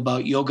 talking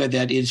about yoga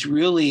that is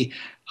really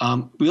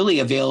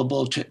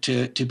available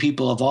to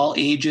people of all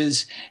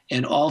ages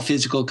and all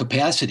physical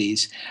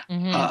capacities.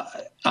 Mm-hmm.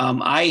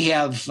 I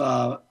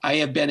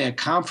have been at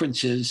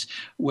conferences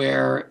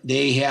where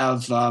they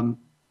have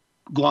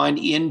gone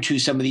into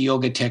some of the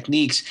yoga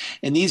techniques,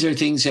 and these are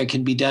things that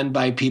can be done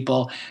by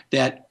people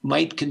that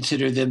might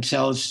consider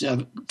themselves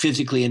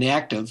physically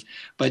inactive,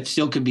 but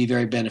still can be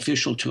very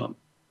beneficial to them.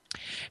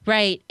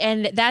 Right.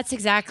 And that's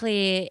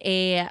exactly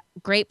a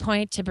great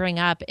point to bring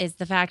up, is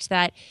the fact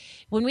that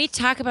when we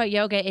talk about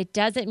yoga, it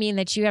doesn't mean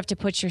that you have to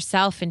put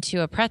yourself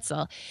into a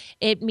pretzel.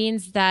 It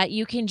means that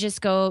you can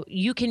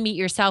meet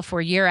yourself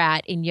where you're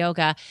at in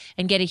yoga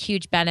and get a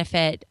huge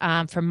benefit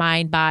for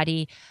mind,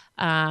 body,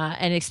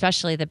 and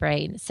especially the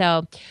brain.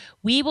 So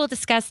we will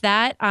discuss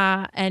that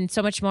and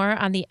so much more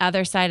on the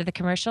other side of the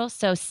commercial.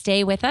 So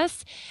stay with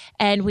us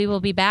and we will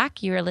be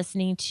back. You are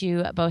listening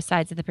to Both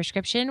Sides of the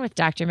Prescription with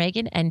Dr.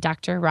 Megan and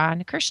Dr.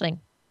 Ron Kirschling.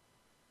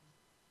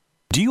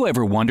 Do you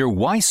ever wonder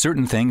why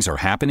certain things are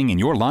happening in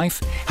your life?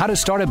 How to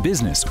start a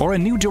business or a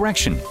new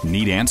direction?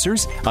 Need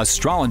answers?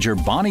 Astrologer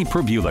Bonnie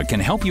Prabula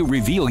can help you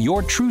reveal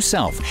your true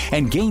self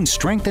and gain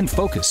strength and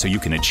focus so you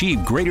can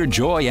achieve greater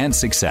joy and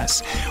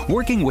success.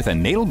 Working with a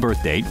natal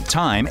birth date,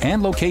 time,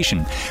 and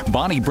location,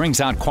 Bonnie brings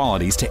out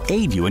qualities to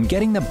aid you in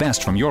getting the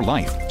best from your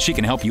life. She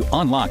can help you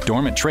unlock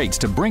dormant traits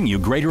to bring you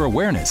greater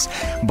awareness.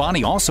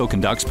 Bonnie also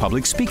conducts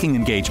public speaking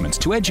engagements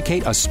to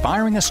educate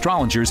aspiring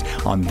astrologers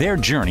on their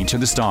journey to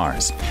the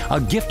stars.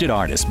 A gifted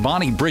artist,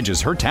 Bonnie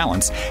bridges her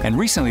talents and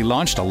recently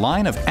launched a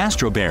line of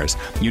Astro Bears,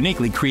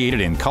 uniquely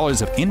created in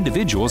colors of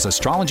individuals'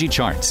 astrology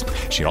charts.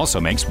 She also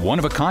makes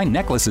one-of-a-kind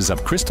necklaces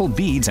of crystal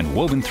beads and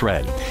woven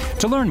thread.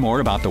 To learn more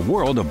about the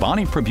world of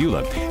Bonnie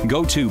Prabula,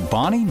 go to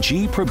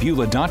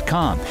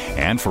bonniegprabula.com.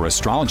 And for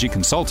astrology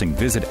consulting,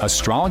 visit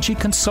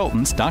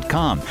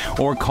astrologyconsultants.com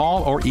or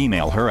call or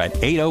email her at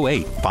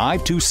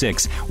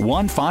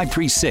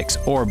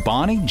 808-526-1536 or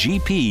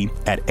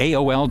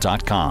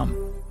bonniegp@aol.com.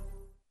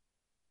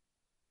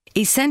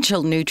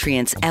 Essential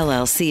Nutrients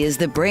LLC is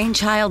the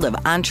brainchild of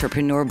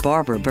entrepreneur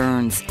Barbara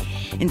Burns.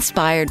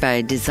 Inspired by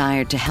a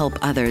desire to help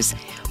others,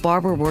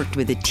 Barbara worked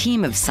with a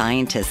team of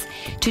scientists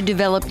to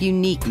develop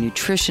unique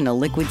nutritional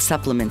liquid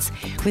supplements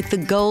with the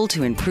goal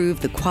to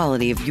improve the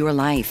quality of your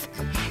life.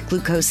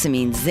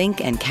 Glucosamine,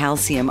 zinc, and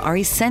calcium are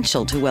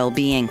essential to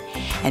well-being,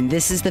 and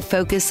this is the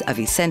focus of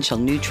Essential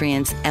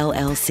Nutrients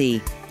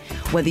LLC.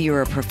 Whether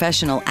you're a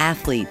professional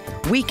athlete,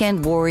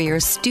 weekend warrior,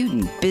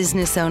 student,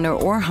 business owner,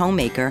 or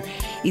homemaker,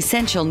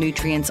 Essential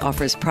Nutrients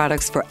offers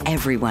products for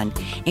everyone,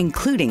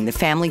 including the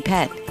family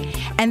pet.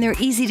 And they're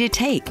easy to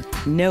take,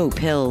 no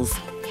pills.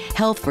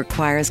 Health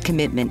requires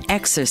commitment,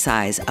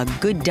 exercise, a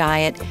good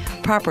diet,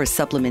 proper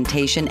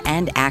supplementation,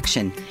 and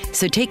action.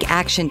 So take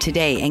action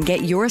today and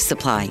get your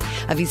supply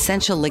of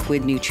essential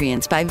liquid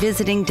nutrients by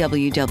visiting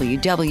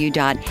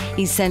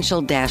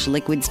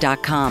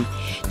www.essential-liquids.com.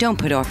 Don't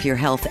put off your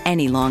health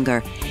any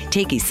longer.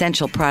 Take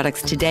essential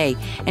products today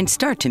and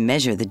start to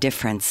measure the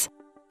difference.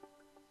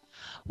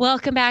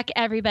 Welcome back,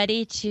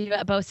 everybody, to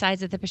Both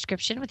Sides of the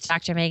Prescription with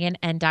Dr. Megan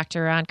and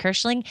Dr. Ron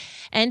Kirschling.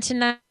 And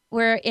tonight,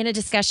 we're in a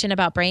discussion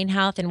about brain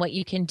health and what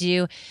you can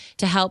do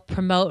to help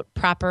promote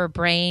proper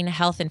brain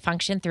health and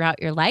function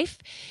throughout your life.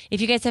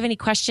 If you guys have any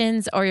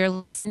questions or you're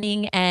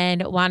listening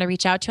and want to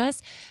reach out to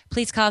us,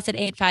 please call us at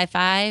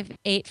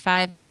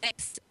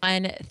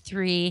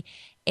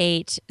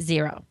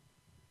 855-856-1380.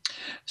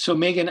 So,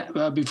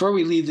 Megan, before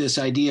we leave this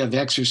idea of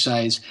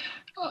exercise,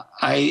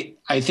 I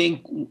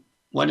think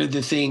one of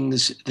the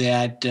things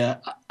that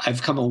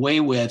I've come away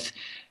with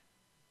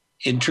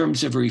in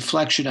terms of a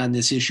reflection on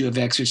this issue of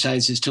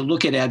exercise is to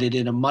look at it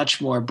in a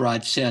much more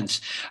broad sense.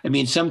 I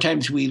mean,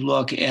 sometimes we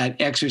look at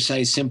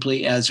exercise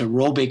simply as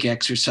aerobic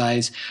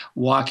exercise,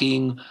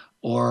 walking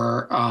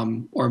or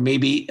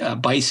maybe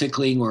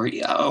bicycling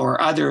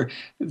or other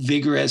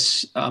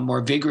vigorous, more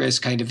vigorous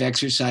kind of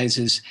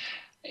exercises.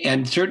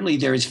 And certainly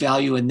there is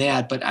value in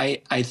that. But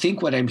I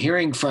think what I'm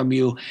hearing from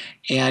you,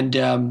 and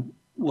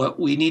what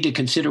we need to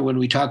consider when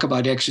we talk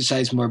about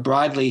exercise more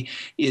broadly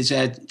is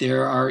that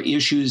there are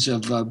issues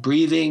of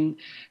breathing,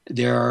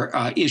 there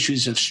are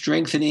issues of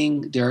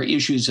strengthening, there are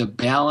issues of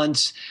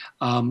balance,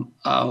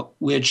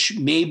 which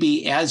may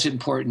be as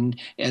important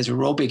as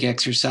aerobic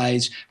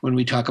exercise when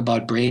we talk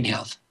about brain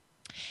health.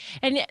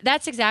 And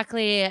that's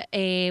exactly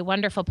a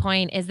wonderful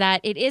point, is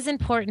that it is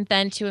important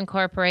then to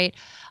incorporate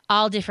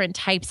all different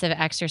types of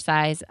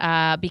exercise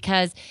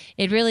because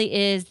it really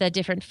is the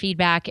different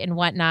feedback and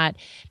whatnot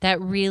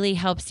that really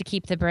helps to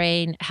keep the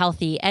brain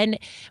healthy. And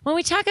when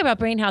we talk about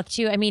brain health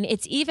too, I mean,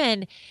 it's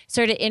even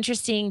sort of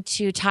interesting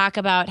to talk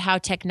about how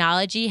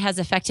technology has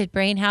affected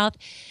brain health,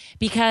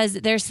 because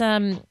there's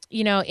some,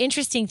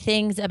 interesting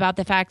things about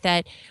the fact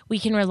that we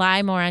can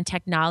rely more on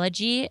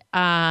technology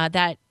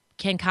that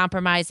can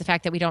compromise the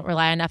fact that we don't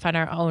rely enough on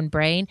our own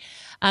brain.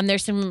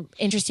 There's some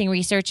interesting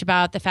research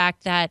about the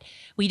fact that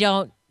we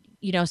don't,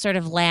 sort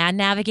of land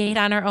navigate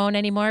on our own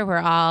anymore. We're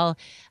all,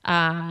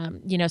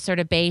 sort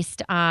of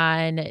based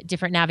on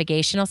different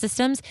navigational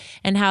systems,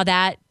 and how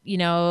that,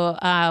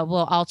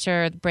 will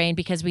alter the brain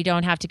because we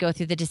don't have to go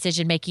through the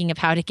decision making of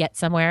how to get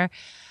somewhere.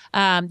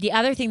 The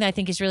other thing that I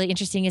think is really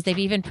interesting is they've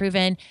even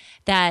proven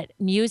that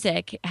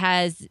music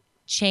has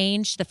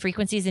changed, the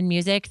frequencies in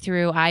music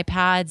through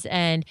iPods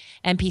and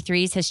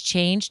MP3s has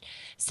changed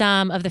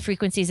some of the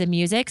frequencies of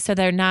music, so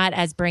they're not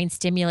as brain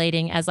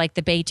stimulating as like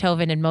the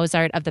Beethoven and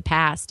Mozart of the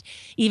past.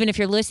 Even if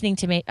you're listening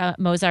to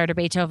Mozart or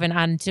Beethoven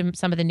on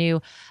some of the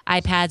new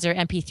iPads or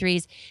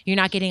MP3s, you're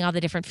not getting all the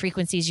different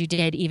frequencies you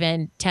did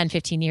even 10,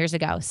 15 years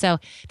ago. So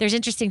there's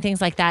interesting things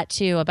like that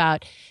too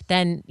about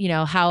then,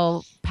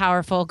 how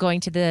powerful going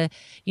to the,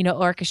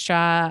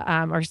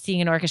 orchestra or seeing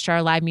an orchestra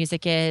or live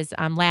music is,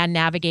 land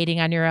navigating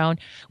on your own,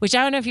 which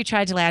I don't know if you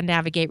tried to land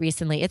navigate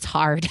recently. It's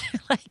hard.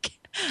 Like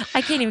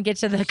I can't even get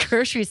to the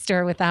grocery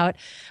store without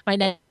my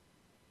net.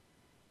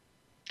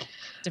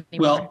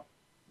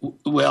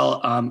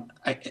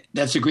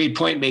 That's a great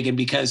point, Megan,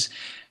 because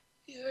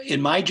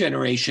in my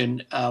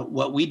generation,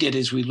 what we did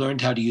is we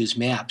learned how to use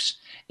maps.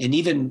 And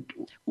even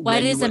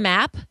what is a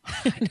map?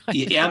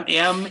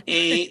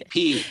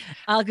 M-A-P.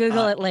 I'll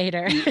Google it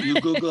later.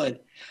 you Google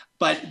it.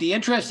 But the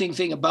interesting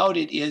thing about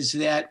it is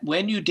that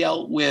when you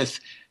dealt with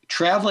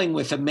traveling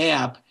with a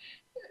map,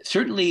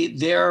 certainly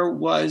there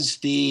was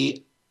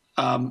the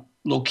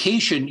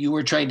location you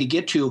were trying to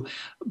get to,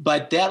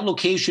 but that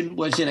location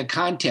was in a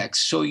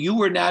context. So you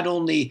were not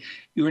only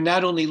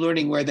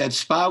learning where that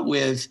spot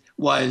was,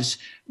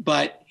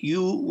 but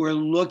you were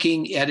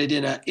looking at it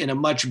in a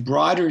much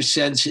broader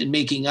sense and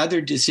making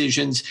other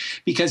decisions,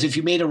 because if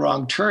you made a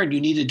wrong turn,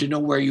 you needed to know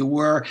where you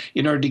were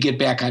in order to get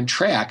back on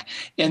track.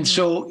 And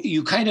so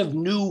you kind of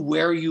knew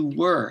where you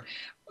were.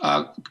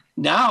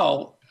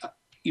 Now,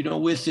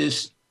 with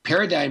this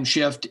paradigm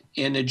shift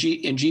in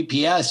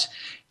GPS,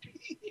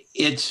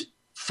 it's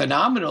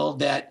phenomenal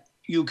that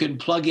you can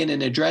plug in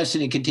an address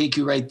and it can take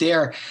you right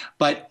there.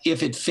 But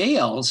if it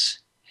fails,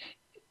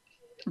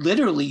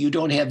 literally you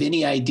don't have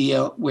any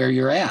idea where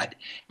you're at.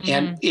 Mm-hmm.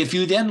 And if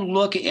you then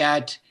look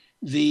at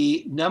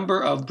the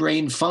number of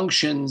brain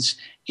functions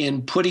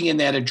in putting in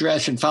that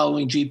address and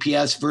following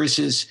GPS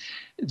versus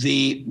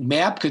the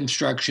map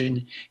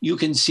construction, you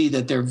can see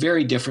that they're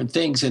very different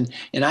things. And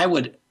I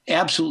would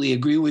absolutely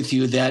agree with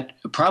you that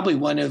probably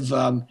one of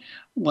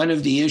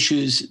the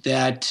issues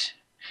that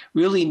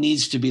really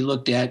needs to be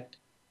looked at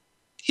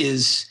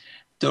is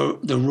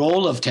the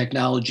role of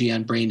technology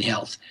on brain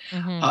health.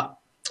 Mm-hmm.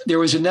 There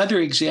was another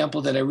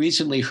example that I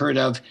recently heard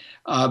of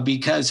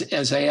because,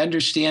 as I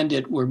understand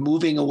it, we're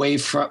moving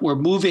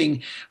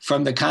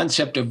from the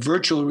concept of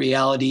virtual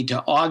reality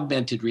to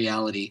augmented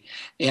reality.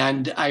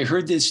 And I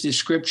heard this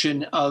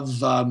description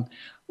of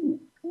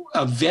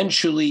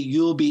eventually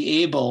you'll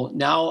be able,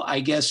 now I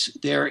guess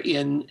they're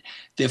in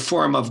the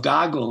form of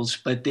goggles,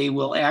 but they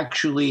will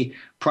actually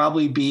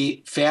probably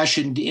be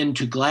fashioned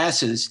into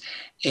glasses,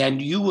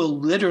 and you will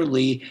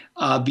literally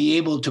be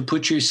able to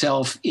put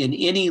yourself in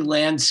any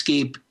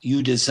landscape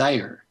you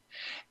desire.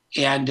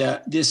 And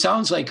this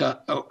sounds like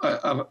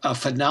a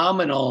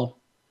phenomenal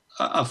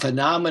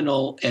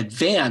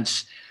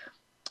advance,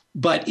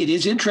 but it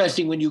is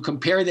interesting when you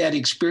compare that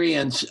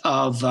experience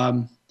of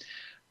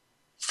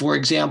for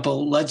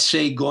example, let's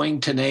say going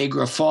to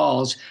Niagara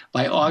Falls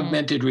by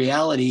augmented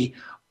reality,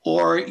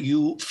 or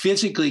you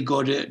physically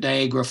go to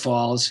Niagara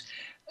Falls.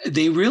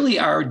 They really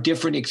are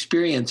different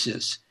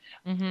experiences.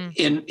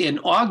 Mm-hmm. In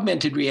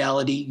augmented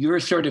reality, you're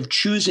sort of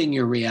choosing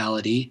your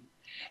reality.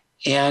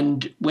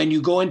 And when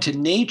you go into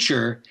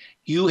nature,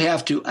 you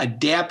have to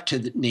adapt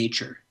to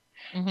nature.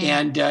 Mm-hmm.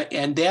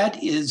 And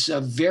that is a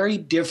very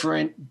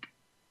different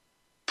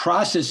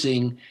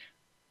processing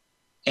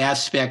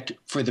aspect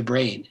for the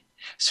brain.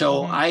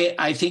 So mm-hmm.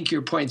 I think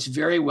your point's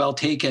very well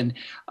taken.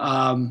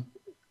 I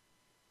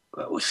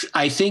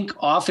think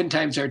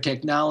oftentimes our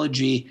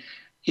technology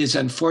is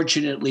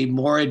unfortunately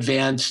more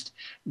advanced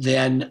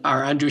than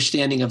our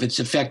understanding of its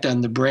effect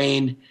on the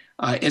brain,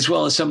 as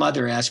well as some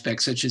other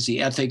aspects, such as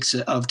the ethics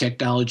of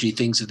technology,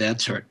 things of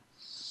that sort.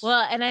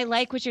 Well, and I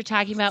like what you're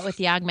talking about with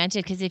the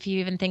augmented, because if you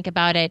even think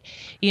about it,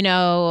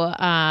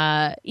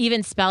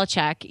 even spell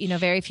check,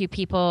 very few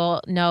people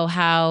know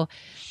how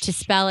to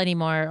spell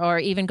anymore, or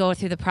even go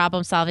through the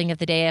problem solving of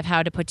the day of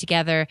how to put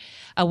together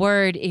a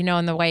word, in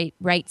the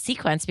right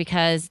sequence,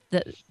 because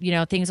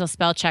things will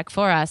spell check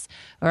for us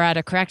or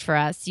autocorrect for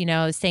us.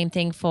 Same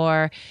thing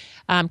for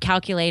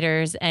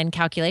calculators and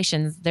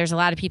calculations. There's a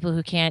lot of people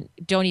who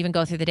don't even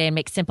go through the day and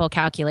make simple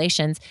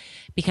calculations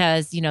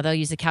because, they'll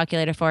use a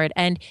calculator for it.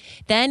 And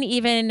then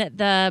even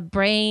the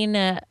brain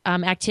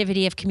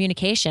activity of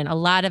communication. A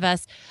lot of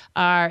us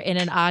are in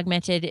an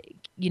augmented,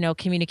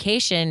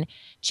 communication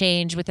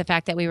change with the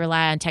fact that we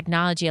rely on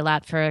technology a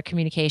lot for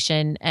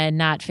communication and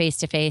not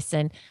face-to-face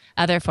and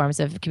other forms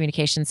of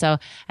communication. So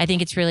I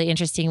think it's really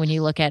interesting when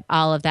you look at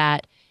all of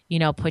that,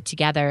 put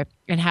together,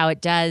 and how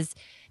it does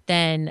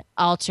then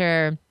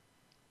alter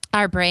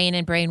our brain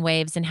and brain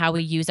waves and how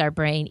we use our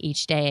brain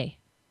each day.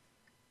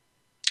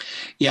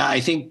 Yeah, I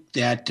think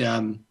that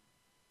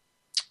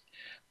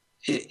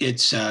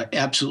it's an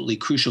absolutely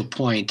crucial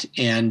point,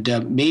 and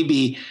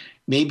maybe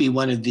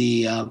one of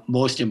the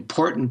most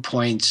important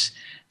points,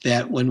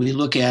 that when we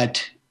look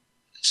at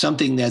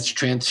something that's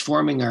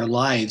transforming our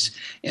lives,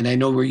 and I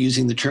know we're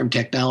using the term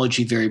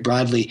technology very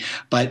broadly,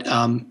 but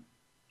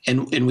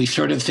and we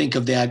sort of think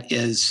of that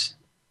as,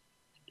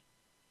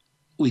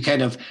 we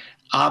kind of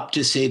opt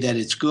to say that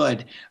it's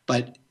good,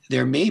 but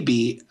there may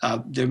be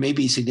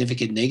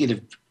significant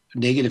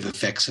negative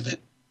effects of it.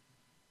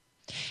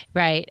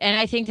 Right. And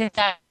I think that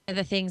one of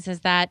the things is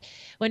that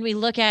when we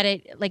look at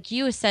it, like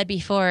you said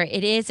before,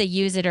 it is a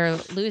use it or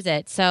lose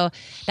it. So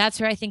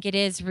that's where I think it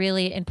is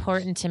really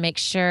important to make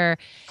sure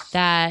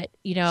that,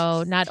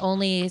 not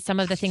only some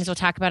of the things we'll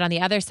talk about on the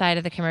other side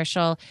of the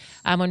commercial,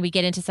 when we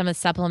get into some of the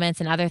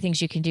supplements and other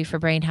things you can do for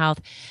brain health,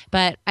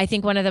 but I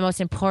think one of the most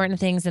important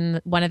things,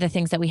 and one of the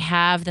things that we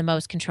have the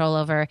most control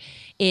over,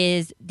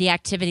 is the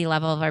activity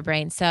level of our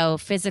brain. So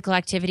physical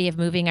activity of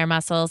moving our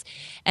muscles,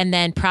 and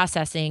then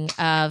processing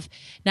of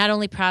not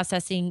only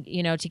processing,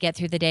 to get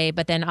through the day,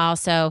 but then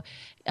also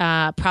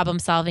problem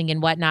solving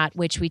and whatnot,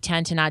 which we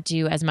tend to not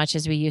do as much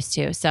as we used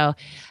to. So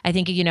I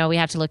think, we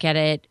have to look at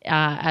it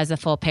as a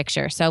full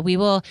picture. So we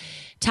will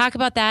talk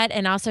about that,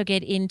 and also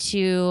get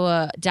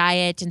into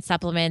diet and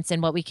supplements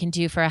and what we can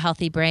do for a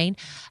healthy brain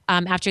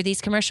after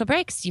these commercial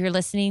breaks. You're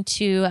listening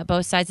to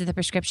Both Sides of the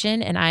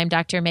Prescription, and I'm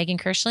Dr. Megan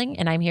Kirschling,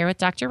 and I'm here with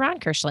Dr. Ron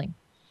Kirschling.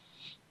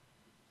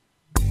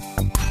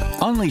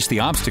 Unleash the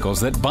obstacles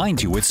that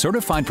bind you with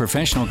certified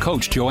professional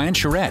coach Joanne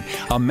Charette,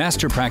 a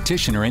master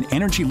practitioner in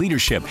energy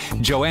leadership.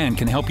 Joanne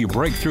can help you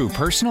break through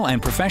personal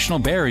and professional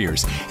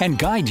barriers and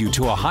guide you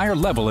to a higher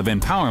level of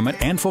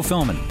empowerment and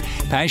fulfillment.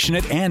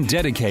 Passionate and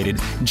dedicated,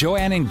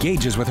 Joanne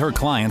engages with her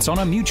clients on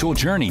a mutual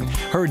journey.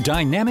 Her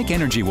dynamic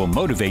energy will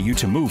motivate you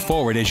to move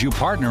forward as you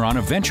partner on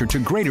a venture to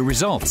greater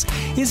results.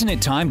 Isn't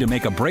it time to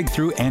make a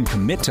breakthrough and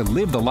commit to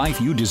live the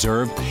life you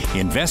deserve?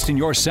 Invest in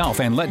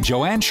yourself and let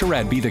Joanne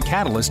Charette be the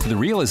catalyst to the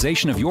realization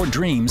of your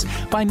dreams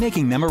by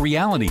making them a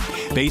reality.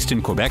 Based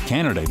in Quebec,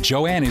 Canada,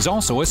 Joanne is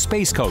also a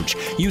space coach,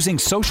 using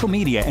social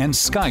media and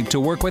Skype to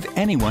work with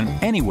anyone,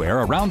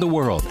 anywhere around the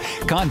world.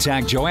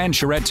 Contact Joanne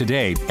Charette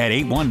today at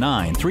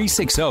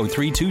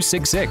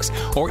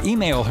 819-360-3266 or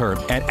email her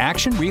at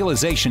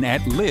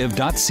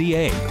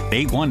actionrealization@live.ca.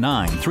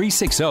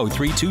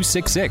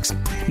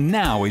 819-360-3266.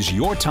 Now is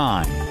your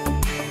time.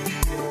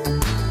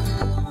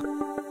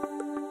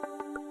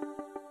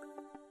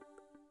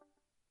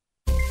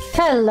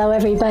 Hello,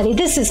 everybody.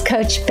 This is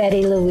Coach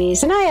Betty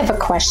Louise, and I have a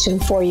question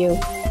for you.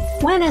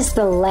 When is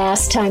the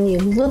last time you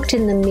looked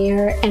in the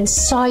mirror and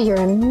saw your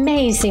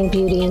amazing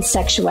beauty and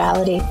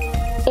sexuality?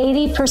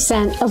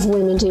 80% of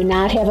women do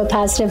not have a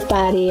positive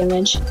body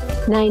image.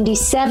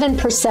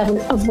 97%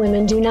 of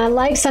women do not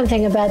like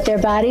something about their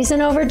bodies,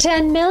 and over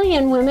 10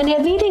 million women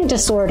have eating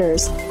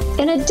disorders.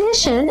 In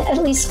addition,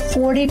 at least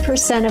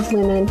 40% of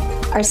women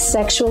are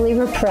sexually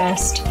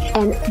repressed,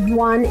 and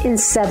 1 in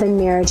 7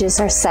 marriages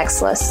are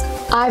sexless.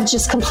 I've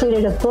just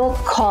completed a book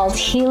called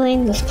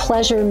Healing with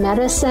Pleasure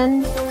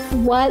Medicine.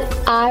 What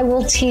I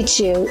will teach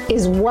you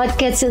is what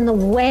gets in the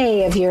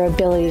way of your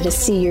ability to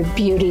see your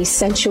beauty,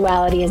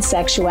 sensuality, and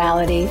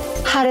sexuality.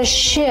 How to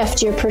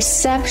shift your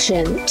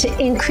perception to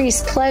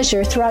increase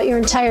pleasure throughout your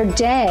entire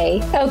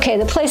day. Okay,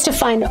 the place to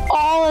find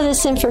all of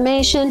this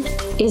information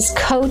is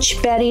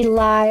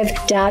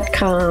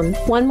CoachBettyLive.com.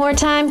 One more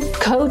time,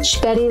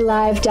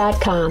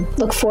 CoachBettyLive.com.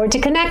 Look forward to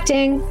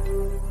connecting.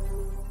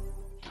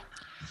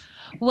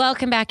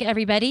 Welcome back,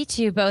 everybody,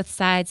 to Both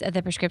Sides of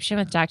the Prescription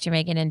with Dr.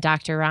 Megan and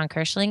Dr. Ron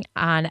Kirschling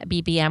on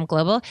BBM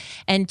Global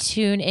and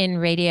TuneIn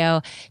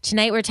Radio.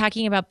 Tonight, we're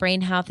talking about brain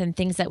health and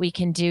things that we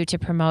can do to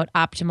promote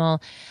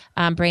optimal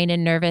brain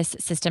and nervous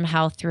system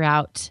health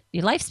throughout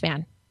your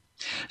lifespan.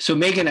 So,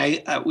 Megan,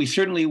 we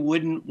certainly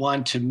wouldn't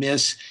want to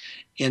miss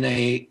in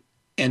a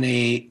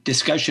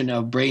discussion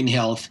of brain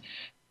health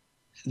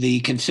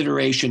the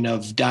consideration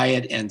of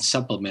diet and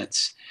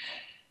supplements.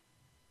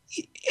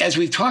 As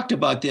we've talked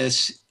about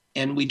this,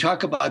 and we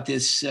talk about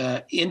this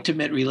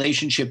intimate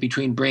relationship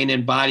between brain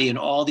and body and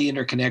all the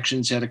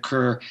interconnections that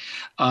occur,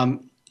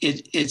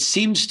 it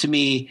seems to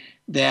me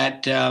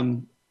that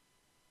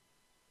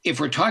if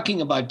we're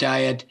talking about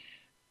diet,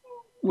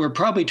 we're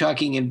probably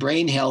talking in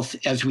brain health,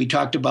 as we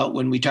talked about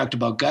when we talked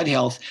about gut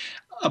health,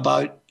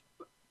 about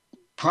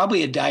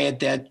probably a diet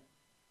that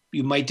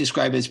you might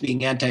describe as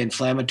being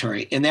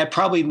anti-inflammatory. And that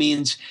probably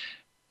means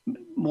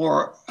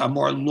a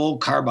more low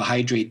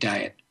carbohydrate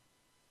diet.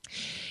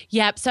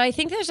 Yep. So I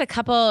think there's a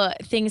couple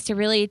things to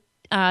really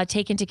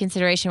take into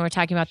consideration when we're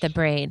talking about the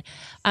brain.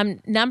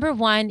 Number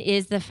one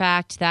is the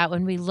fact that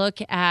when we look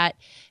at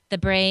the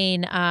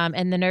brain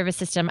and the nervous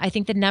system, I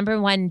think the number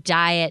one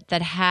diet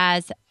that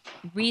has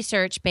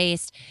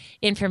research-based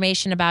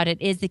information about it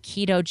is the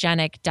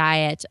ketogenic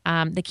diet.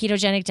 The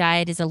ketogenic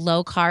diet is a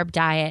low-carb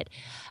diet,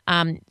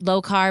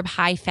 low-carb,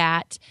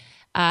 high-fat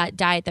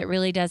diet that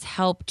really does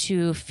help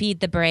to feed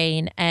the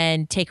brain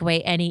and take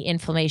away any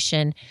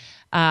inflammation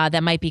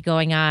that might be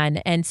going on.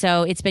 And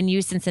so it's been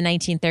used since the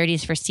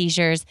 1930s for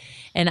seizures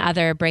and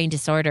other brain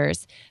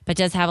disorders, but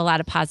does have a lot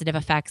of positive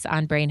effects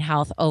on brain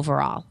health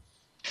overall.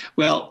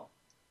 Well,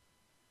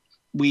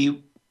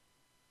 we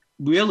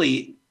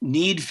really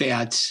need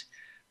fats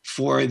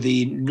for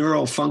the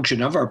neural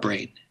function of our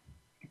brain.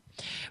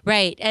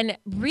 Right. And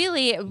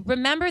really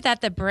remember that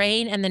the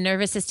brain and the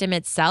nervous system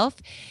itself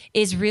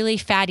is really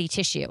fatty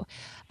tissue.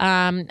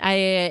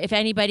 If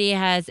anybody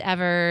has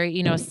ever,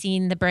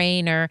 seen the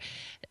brain or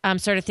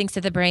sort of thinks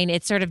of the brain,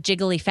 it's sort of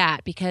jiggly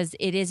fat because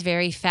it is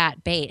very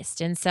fat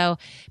based. And so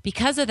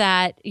because of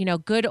that,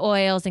 good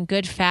oils and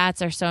good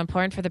fats are so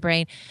important for the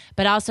brain,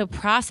 but also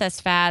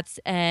processed fats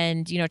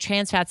and,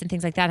 trans fats and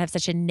things like that have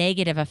such a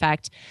negative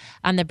effect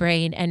on the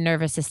brain and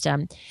nervous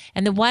system.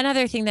 And the one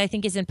other thing that I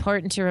think is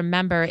important to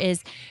remember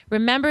is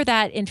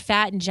that in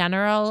fat in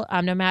general,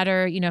 no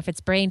matter, if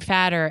it's brain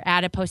fat or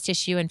adipose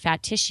tissue and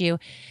fat tissue,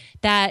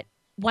 that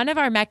one of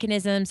our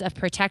mechanisms of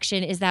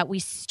protection is that we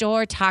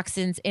store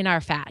toxins in our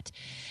fat.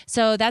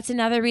 So that's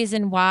another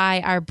reason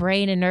why our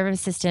brain and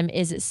nervous system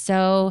is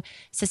so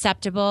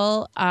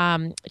susceptible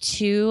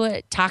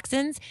to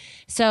toxins.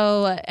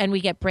 So, and we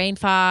get brain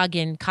fog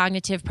and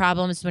cognitive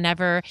problems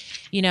whenever,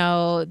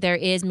 there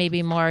is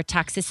maybe more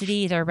toxicity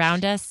either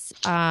around us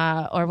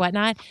or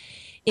whatnot.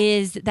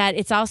 Is that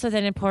it's also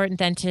then important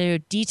then to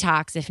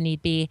detox if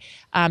need be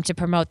to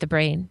promote the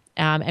brain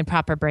and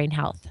proper brain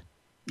health.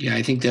 Yeah,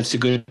 I think that's a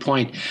good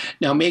point.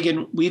 Now,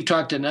 Megan, we've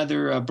talked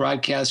another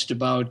broadcast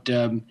about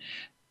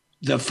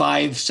the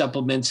 5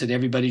 supplements that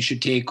everybody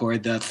should take, or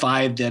the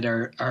 5 that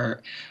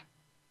are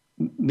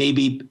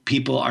maybe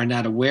people are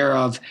not aware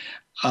of.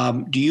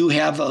 Do you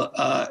have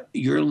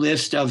your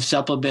list of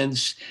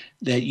supplements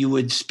that you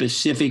would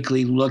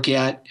specifically look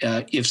at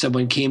if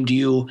someone came to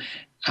you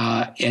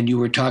and you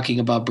were talking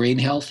about brain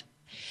health?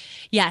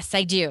 Yes,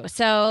 I do.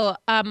 So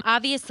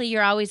obviously,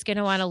 you're always going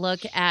to want to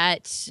look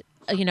at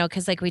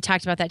because like we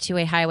talked about that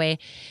two-way highway,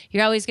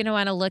 you're always going to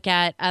want to look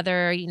at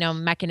other,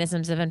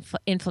 mechanisms of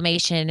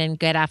inflammation and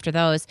get after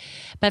those.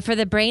 But for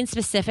the brain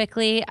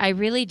specifically, I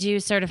really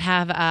do sort of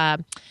have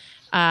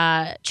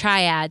a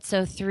triad.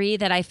 So 3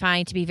 that I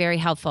find to be very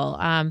helpful.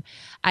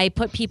 I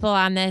put people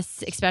on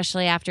this,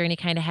 especially after any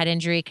kind of head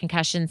injury,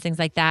 concussions, things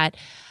like that.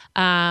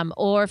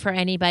 Or for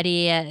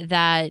anybody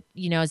that,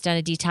 has done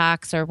a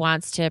detox or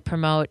wants to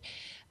promote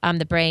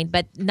the brain.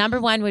 But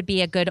number 1 would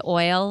be a good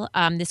oil.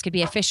 This could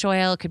be a fish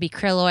oil, it could be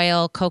krill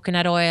oil,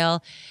 coconut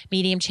oil,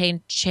 medium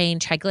chain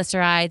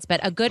triglycerides, but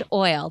a good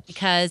oil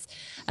because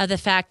of the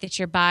fact that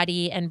your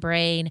body and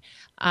brain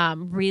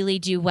really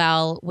do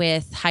well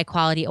with high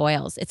quality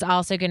oils. It's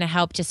also going to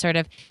help to sort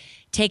of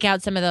take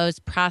out some of those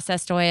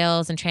processed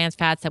oils and trans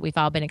fats that we've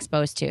all been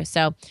exposed to.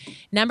 So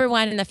number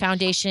 1 in the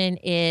foundation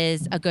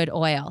is a good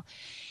oil.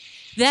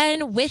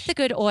 Then with the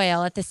good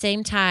oil at the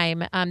same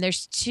time,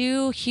 there's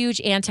 2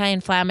 huge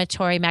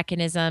anti-inflammatory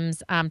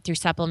mechanisms through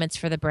supplements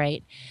for the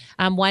brain.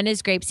 One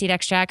is grapeseed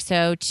extract.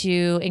 So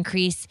to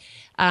increase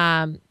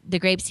the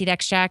grapeseed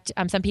extract,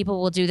 some people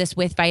will do this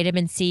with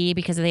vitamin C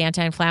because of the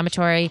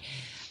anti-inflammatory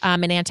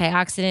and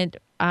antioxidant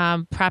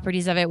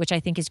properties of it, which I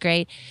think is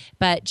great.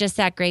 But just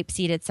that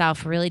grapeseed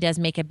itself really does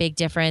make a big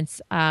difference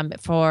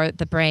for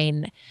the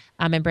brain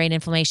and brain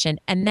inflammation.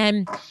 And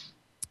then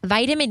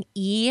vitamin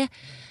E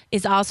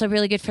is also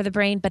really good for the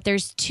brain, but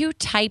there's 2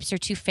 types or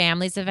 2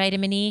 families of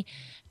vitamin E,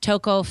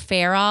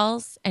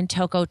 tocopherols and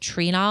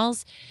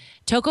tocotrienols.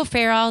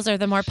 Tocopherols are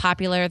the more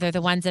popular. They're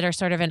the ones that are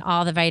sort of in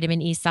all the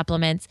vitamin E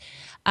supplements.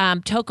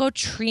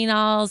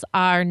 Tocotrienols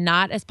are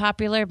not as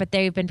popular, but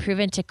they've been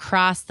proven to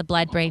cross the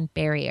blood-brain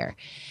barrier.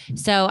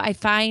 So I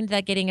find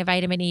that getting a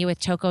vitamin E with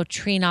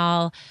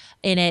tocotrienol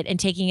in it and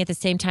taking it at the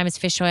same time as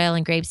fish oil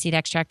and grapeseed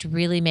extract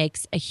really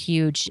makes a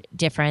huge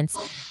difference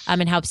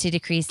and helps to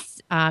decrease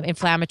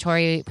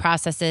inflammatory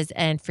processes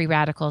and free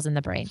radicals in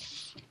the brain.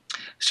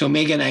 So,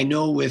 Megan, I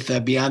know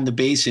with Beyond the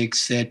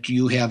Basics that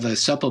you have a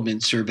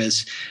supplement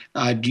service.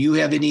 Do you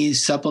have any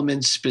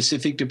supplements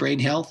specific to brain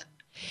health?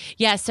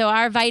 Yeah, so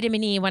our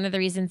vitamin E, one of the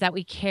reasons that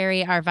we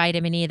carry our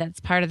vitamin E, that's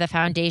part of the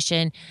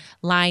foundation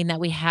line that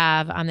we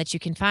have that you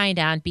can find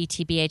on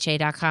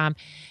btbha.com.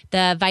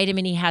 The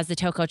vitamin E has the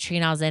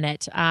tocotrienols in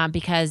it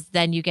because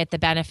then you get the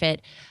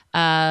benefit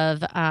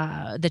of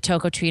the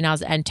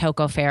tocotrienols and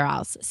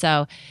tocopherols.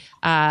 So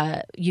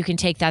you can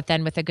take that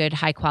then with a good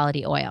high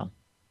quality oil.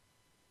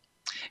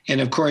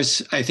 And of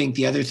course, I think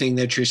the other thing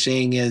that you're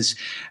saying is,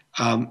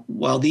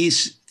 while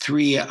these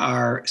three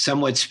are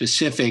somewhat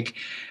specific,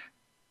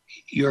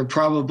 you're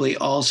probably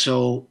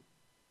also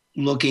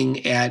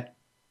looking at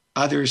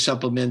other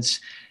supplements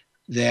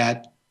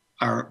that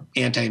are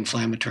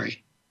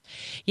anti-inflammatory.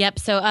 Yep.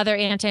 So other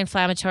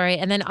anti-inflammatory,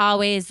 and then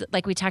always,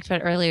 like we talked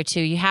about earlier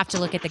too, you have to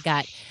look at the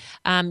gut.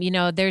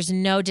 There's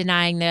no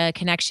denying the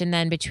connection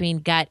then between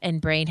gut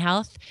and brain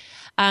health.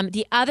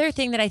 The other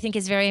thing that I think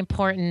is very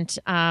important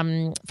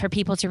for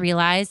people to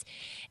realize,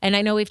 and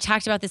I know we've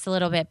talked about this a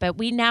little bit, but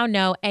we now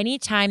know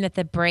anytime that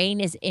the brain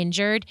is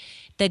injured,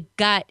 the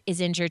gut is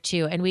injured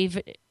too. And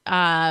we've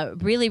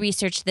really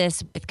researched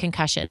this with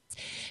concussions.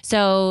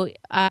 So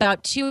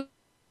about 2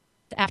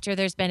 after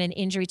there's been an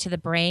injury to the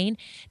brain,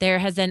 there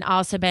has then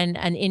also been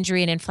an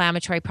injury and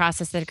inflammatory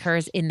process that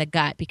occurs in the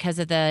gut because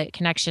of the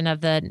connection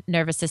of the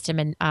nervous system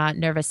and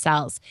nerve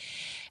cells.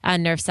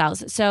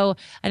 So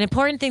an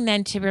important thing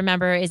then to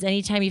remember is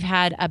anytime you've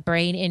had a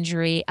brain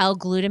injury,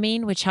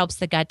 L-glutamine, which helps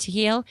the gut to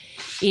heal,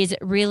 is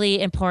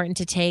really important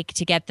to take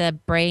to get the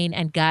brain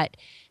and gut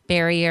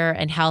barrier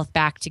and health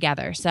back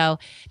together. So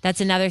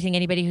that's another thing.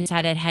 Anybody who's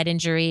had a head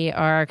injury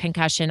or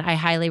concussion, I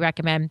highly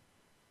recommend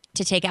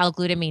to take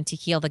L-glutamine to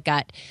heal the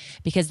gut,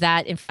 because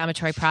that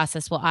inflammatory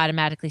process will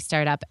automatically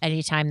start up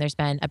anytime there's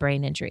been a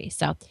brain injury.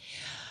 So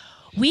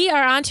we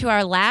are on to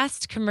our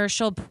last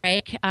commercial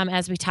break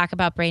as we talk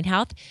about brain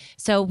health.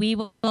 So we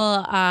will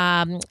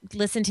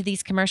listen to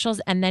these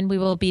commercials, and then we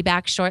will be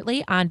back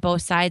shortly on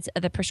Both Sides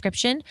of the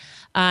Prescription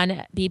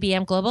on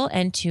BBM Global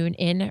and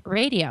TuneIn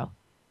Radio.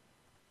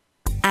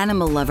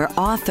 Animal lover,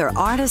 author,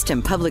 artist,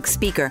 and public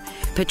speaker,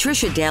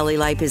 Patricia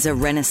Daly-Lipe is a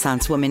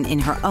Renaissance woman in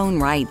her own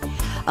right.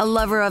 A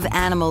lover of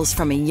animals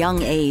from a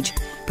young age,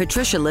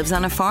 Patricia lives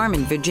on a farm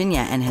in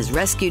Virginia and has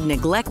rescued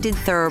neglected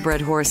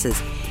thoroughbred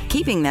horses,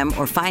 keeping them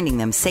or finding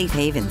them safe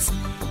havens.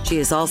 She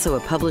is also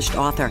a published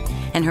author,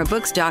 and her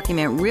books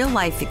document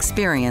real-life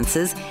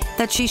experiences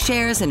that she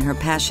shares in her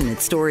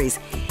passionate stories,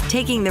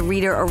 taking the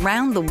reader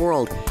around the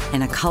world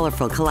in a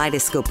colorful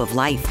kaleidoscope of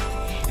life.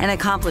 An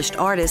accomplished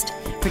artist,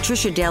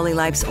 Patricia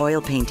Daly-Lipe's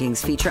oil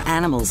paintings feature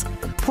animals,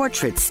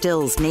 portraits,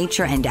 stills,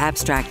 nature, and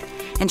abstract,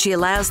 and she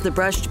allows the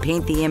brush to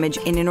paint the image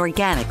in an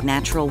organic,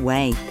 natural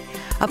way.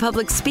 A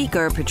public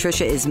speaker,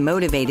 Patricia is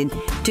motivated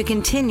to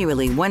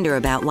continually wonder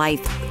about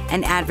life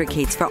and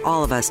advocates for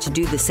all of us to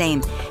do the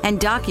same and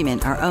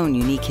document our own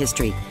unique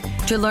history.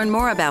 To learn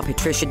more about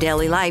Patricia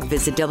Daly-Lipe,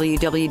 visit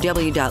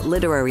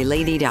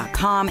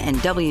www.literarylady.com and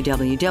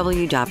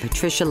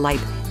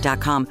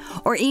www.patricialipe.com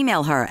or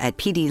email her at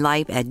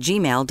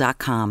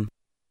pdlipe@gmail.com.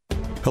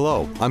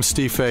 Hello, I'm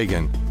Steve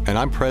Fagan, and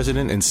I'm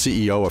president and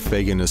CEO of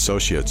Fagan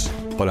Associates,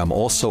 but I'm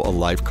also a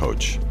life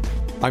coach.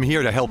 I'm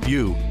here to help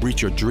you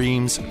reach your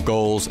dreams,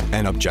 goals,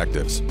 and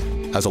objectives.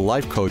 As a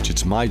life coach,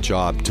 it's my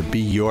job to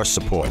be your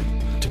support,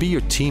 to be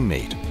your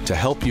teammate, to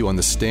help you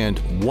understand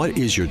what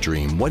is your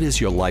dream, what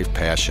is your life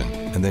passion,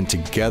 and then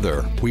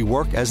together we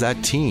work as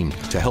that team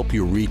to help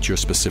you reach your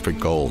specific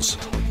goals.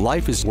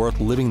 Life is worth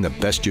living the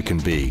best you can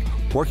be.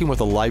 Working with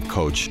a life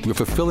coach, you're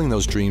fulfilling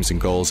those dreams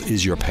and goals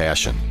is your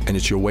passion, and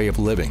it's your way of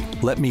living.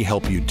 Let me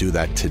help you do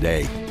that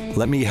today.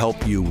 Let me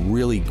help you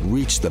really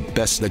reach the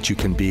best that you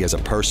can be as a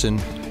person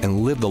and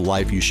live the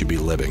life you should be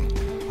living.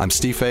 I'm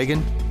Steve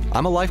Fagan.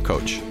 I'm a life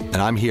coach, and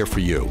I'm here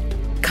for you.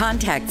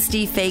 Contact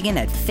Steve Fagan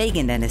at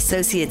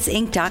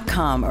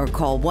FaganandAssociatesInc.com or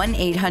call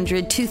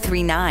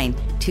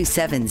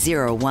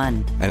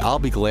 1-800-239-2701. And I'll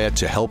be glad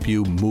to help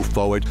you move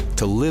forward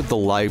to live the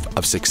life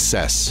of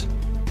success.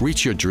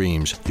 Reach your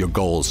dreams, your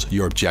goals,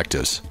 your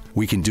objectives.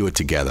 We can do it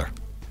together.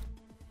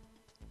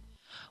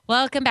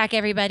 Welcome back,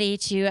 everybody,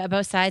 to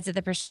Both Sides of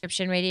the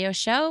Prescription Radio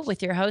Show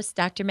with your hosts,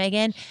 Dr.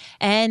 Megan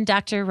and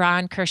Dr.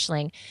 Ron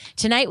Kirschling.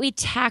 Tonight, we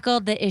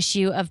tackled the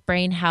issue of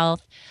brain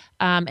health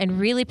and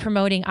really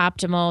promoting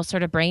optimal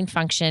sort of brain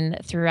function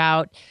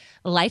throughout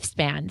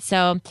lifespan.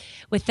 So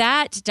with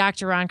that,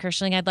 Dr. Ron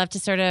Kirschling, I'd love to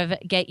sort of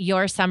get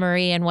your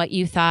summary and what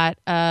you thought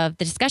of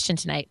the discussion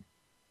tonight.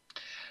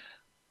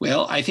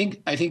 Well, I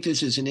think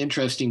this is an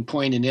interesting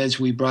point, and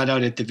as we brought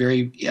out at the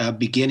very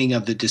beginning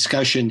of the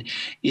discussion,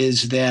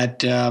 is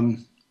that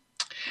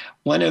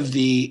one of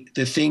the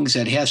things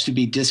that has to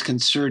be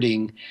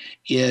disconcerting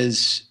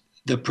is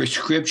the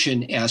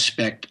prescription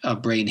aspect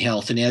of brain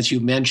health. And as you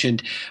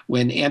mentioned,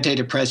 when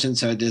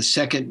antidepressants are the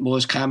second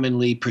most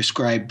commonly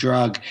prescribed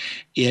drug,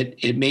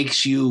 it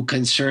makes you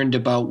concerned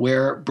about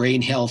where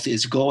brain health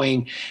is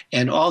going.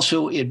 And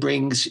also it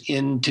brings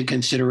into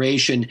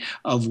consideration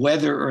of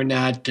whether or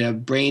not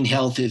brain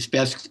health is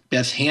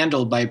best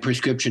handled by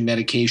prescription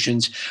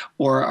medications,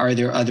 or are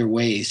there other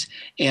ways?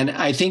 And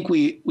I think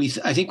we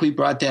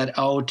brought that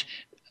out.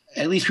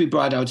 At least we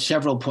brought out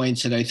several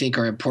points that I think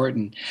are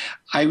important.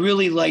 I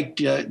really liked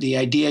the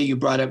idea you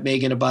brought up,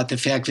 Megan, about the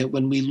fact that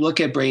when we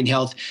look at brain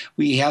health,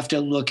 we have to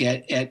look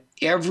at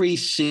every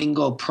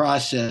single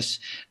process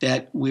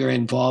that we're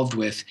involved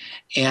with.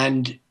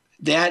 And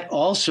that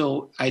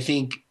also, I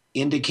think,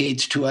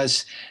 indicates to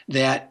us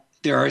that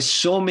there are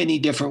so many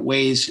different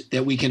ways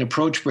that we can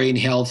approach brain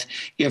health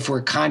if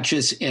we're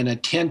conscious and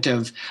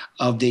attentive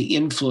of the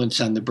influence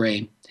on the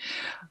brain.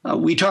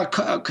 We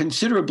talk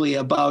considerably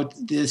about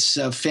this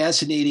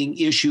fascinating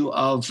issue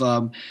of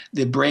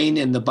the brain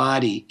and the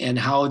body and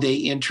how they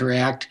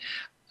interact.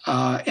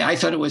 I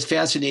thought it was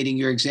fascinating,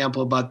 your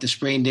example about the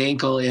sprained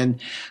ankle and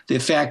the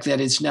fact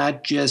that it's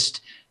not just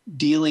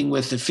dealing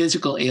with the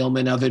physical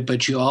ailment of it,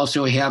 but you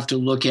also have to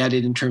look at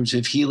it in terms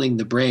of healing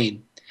the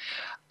brain.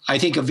 I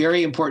think a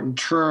very important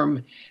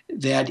term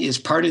that is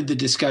part of the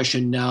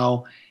discussion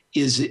now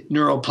is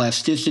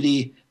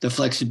neuroplasticity, the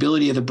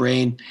flexibility of the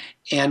brain.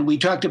 And we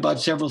talked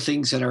about several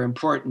things that are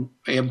important.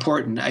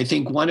 I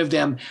think one of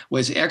them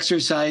was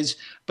exercise,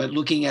 but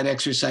looking at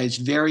exercise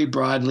very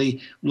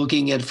broadly,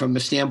 looking at it from a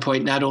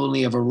standpoint not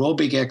only of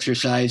aerobic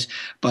exercise,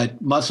 but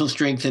muscle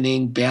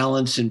strengthening,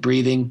 balance, and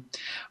breathing.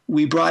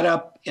 We brought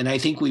up, and I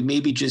think we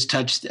maybe just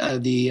touched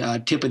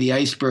the tip of the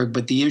iceberg,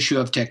 but the issue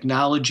of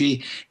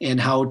technology and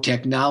how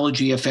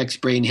technology affects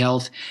brain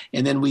health.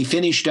 And then we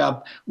finished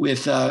up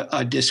with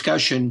a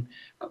discussion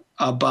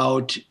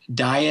about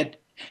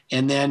diet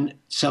and then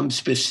some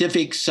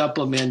specific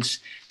supplements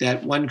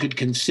that one could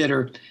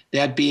consider,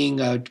 that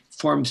being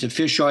forms of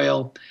fish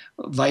oil,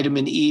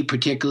 vitamin E,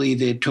 particularly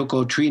the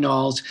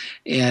tocotrienols,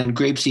 and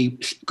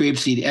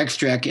grapeseed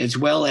extract, as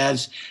well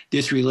as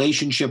this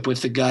relationship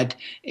with the gut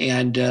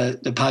and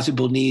the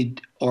possible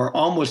need, or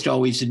almost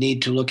always the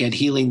need, to look at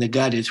healing the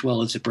gut as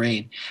well as the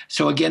brain.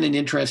 So again, an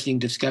interesting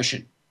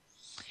discussion.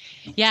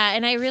 Yeah,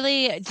 and I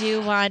really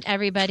do want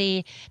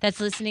everybody that's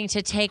listening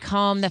to take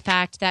home the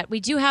fact that we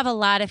do have a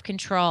lot of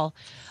control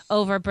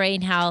over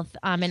brain health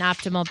and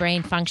optimal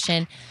brain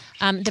function.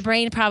 The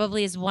brain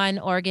probably is one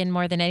organ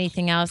more than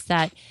anything else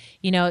that,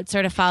 it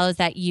sort of follows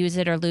that use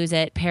it or lose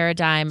it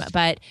paradigm,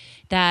 but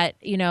that,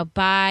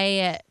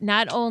 by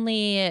not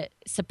only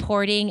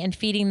supporting and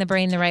feeding the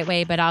brain the right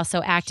way, but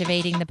also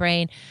activating the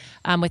brain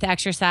with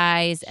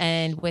exercise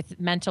and with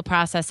mental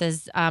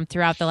processes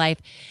throughout the life,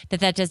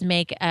 that does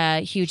make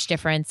a huge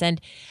difference. And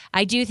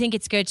I do think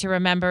it's good to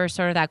remember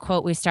sort of that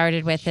quote we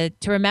started with,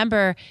 to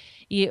remember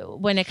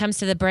when it comes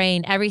to the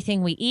brain,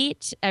 everything we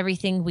eat,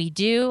 everything we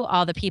do,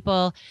 all the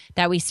people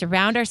that we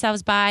surround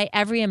ourselves by,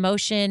 every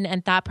emotion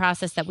and thought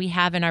process that we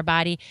have in our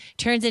body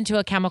turns into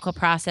a chemical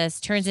process,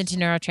 turns into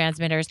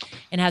neurotransmitters,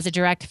 and has a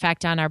direct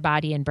effect on our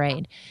body and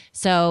brain.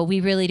 So we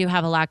really do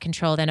have a lot of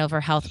control then over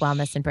health,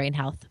 wellness, and brain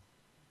health.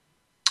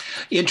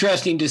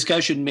 Interesting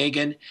discussion,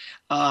 Megan.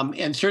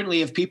 And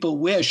certainly if people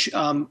wish,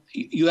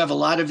 you have a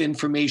lot of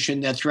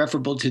information that's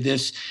referable to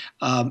this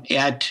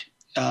at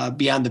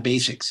Beyond the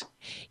Basics.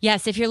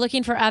 Yes, if you're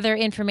looking for other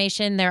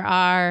information, there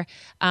are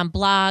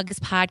blogs,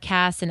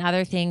 podcasts, and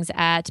other things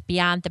at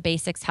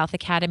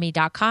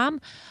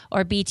beyondthebasicshealthacademy.com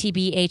or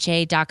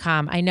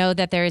btbha.com. I know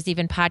that there is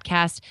even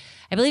podcast,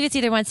 I believe it's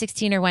either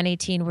 116 or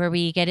 118, where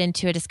we get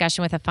into a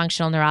discussion with a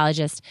functional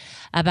neurologist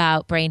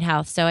about brain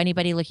health. So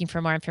anybody looking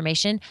for more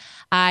information,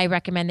 I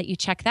recommend that you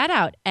check that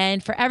out.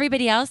 And for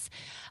everybody else,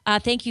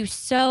 thank you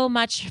so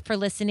much for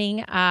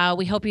listening.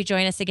 We hope you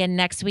join us again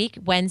next week,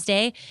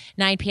 Wednesday,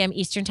 9 p.m.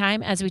 Eastern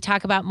Time, as we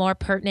talk about more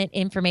pertinent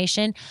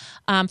information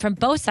from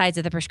both sides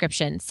of the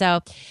prescription. So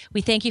we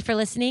thank you for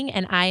listening,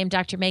 and I am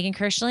Dr. Megan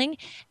Kirschling,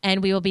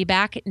 and we will be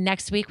back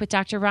next week with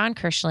Dr. Ron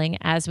Kirschling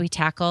as we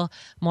tackle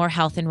more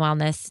health and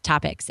wellness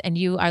topics. And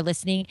you are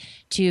listening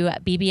to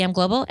BBM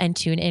Global and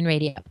TuneIn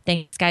Radio.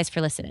 Thanks, guys,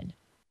 for listening.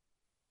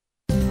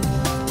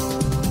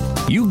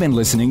 You've been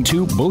listening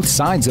to Both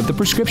Sides of the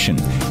Prescription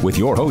with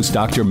your hosts,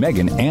 Dr.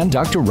 Megan and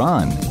Dr.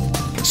 Ron.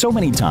 So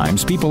many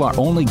times, people are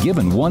only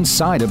given one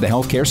side of the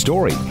healthcare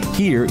story.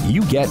 Here,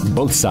 you get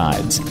both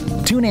sides.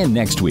 Tune in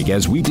next week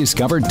as we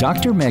discover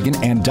Dr. Megan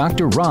and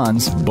Dr.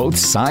 Ron's Both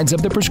Sides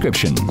of the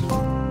Prescription.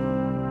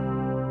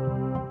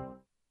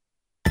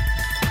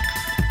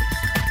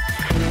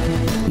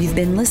 You've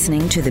been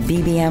listening to the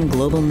BBM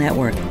Global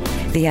Network.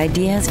 The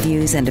ideas,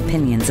 views, and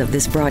opinions of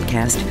this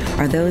broadcast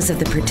are those of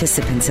the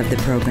participants of the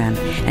program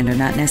and are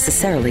not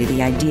necessarily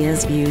the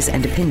ideas, views,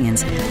 and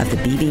opinions of the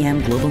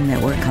BBM Global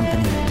Network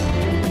Company.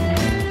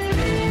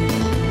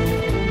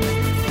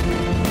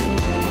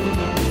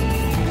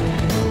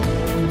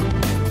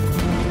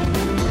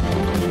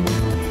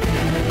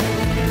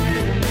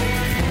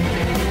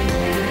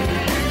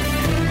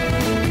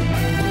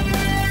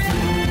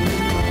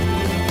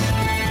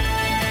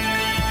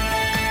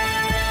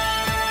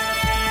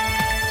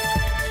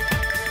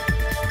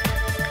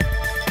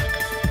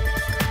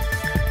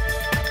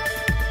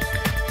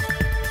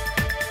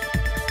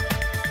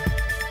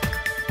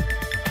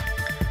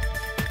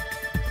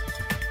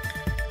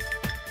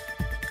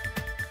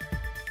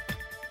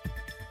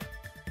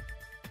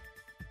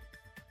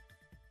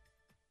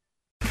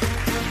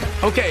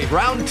 Okay,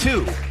 round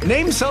two.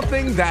 Name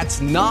something that's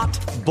not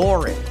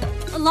boring.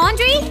 A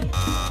laundry?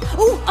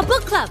 Ooh, a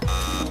book club.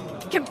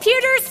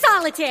 Computer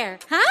solitaire,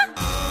 huh?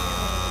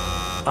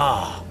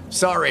 Ah,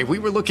 sorry, we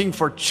were looking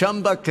for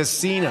Chumba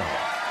Casino.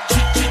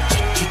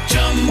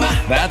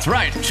 That's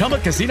right.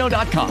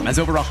 ChumbaCasino.com has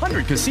over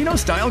 100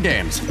 casino-style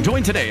games.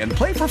 Join today and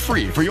play for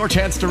free for your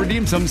chance to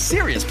redeem some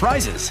serious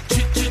prizes.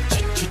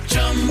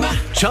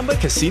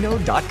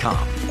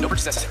 ChumbaCasino.com. No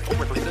purchase necessary. Void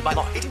where prohibited by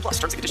law. 18+.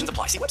 Terms and conditions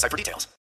apply. See website for details.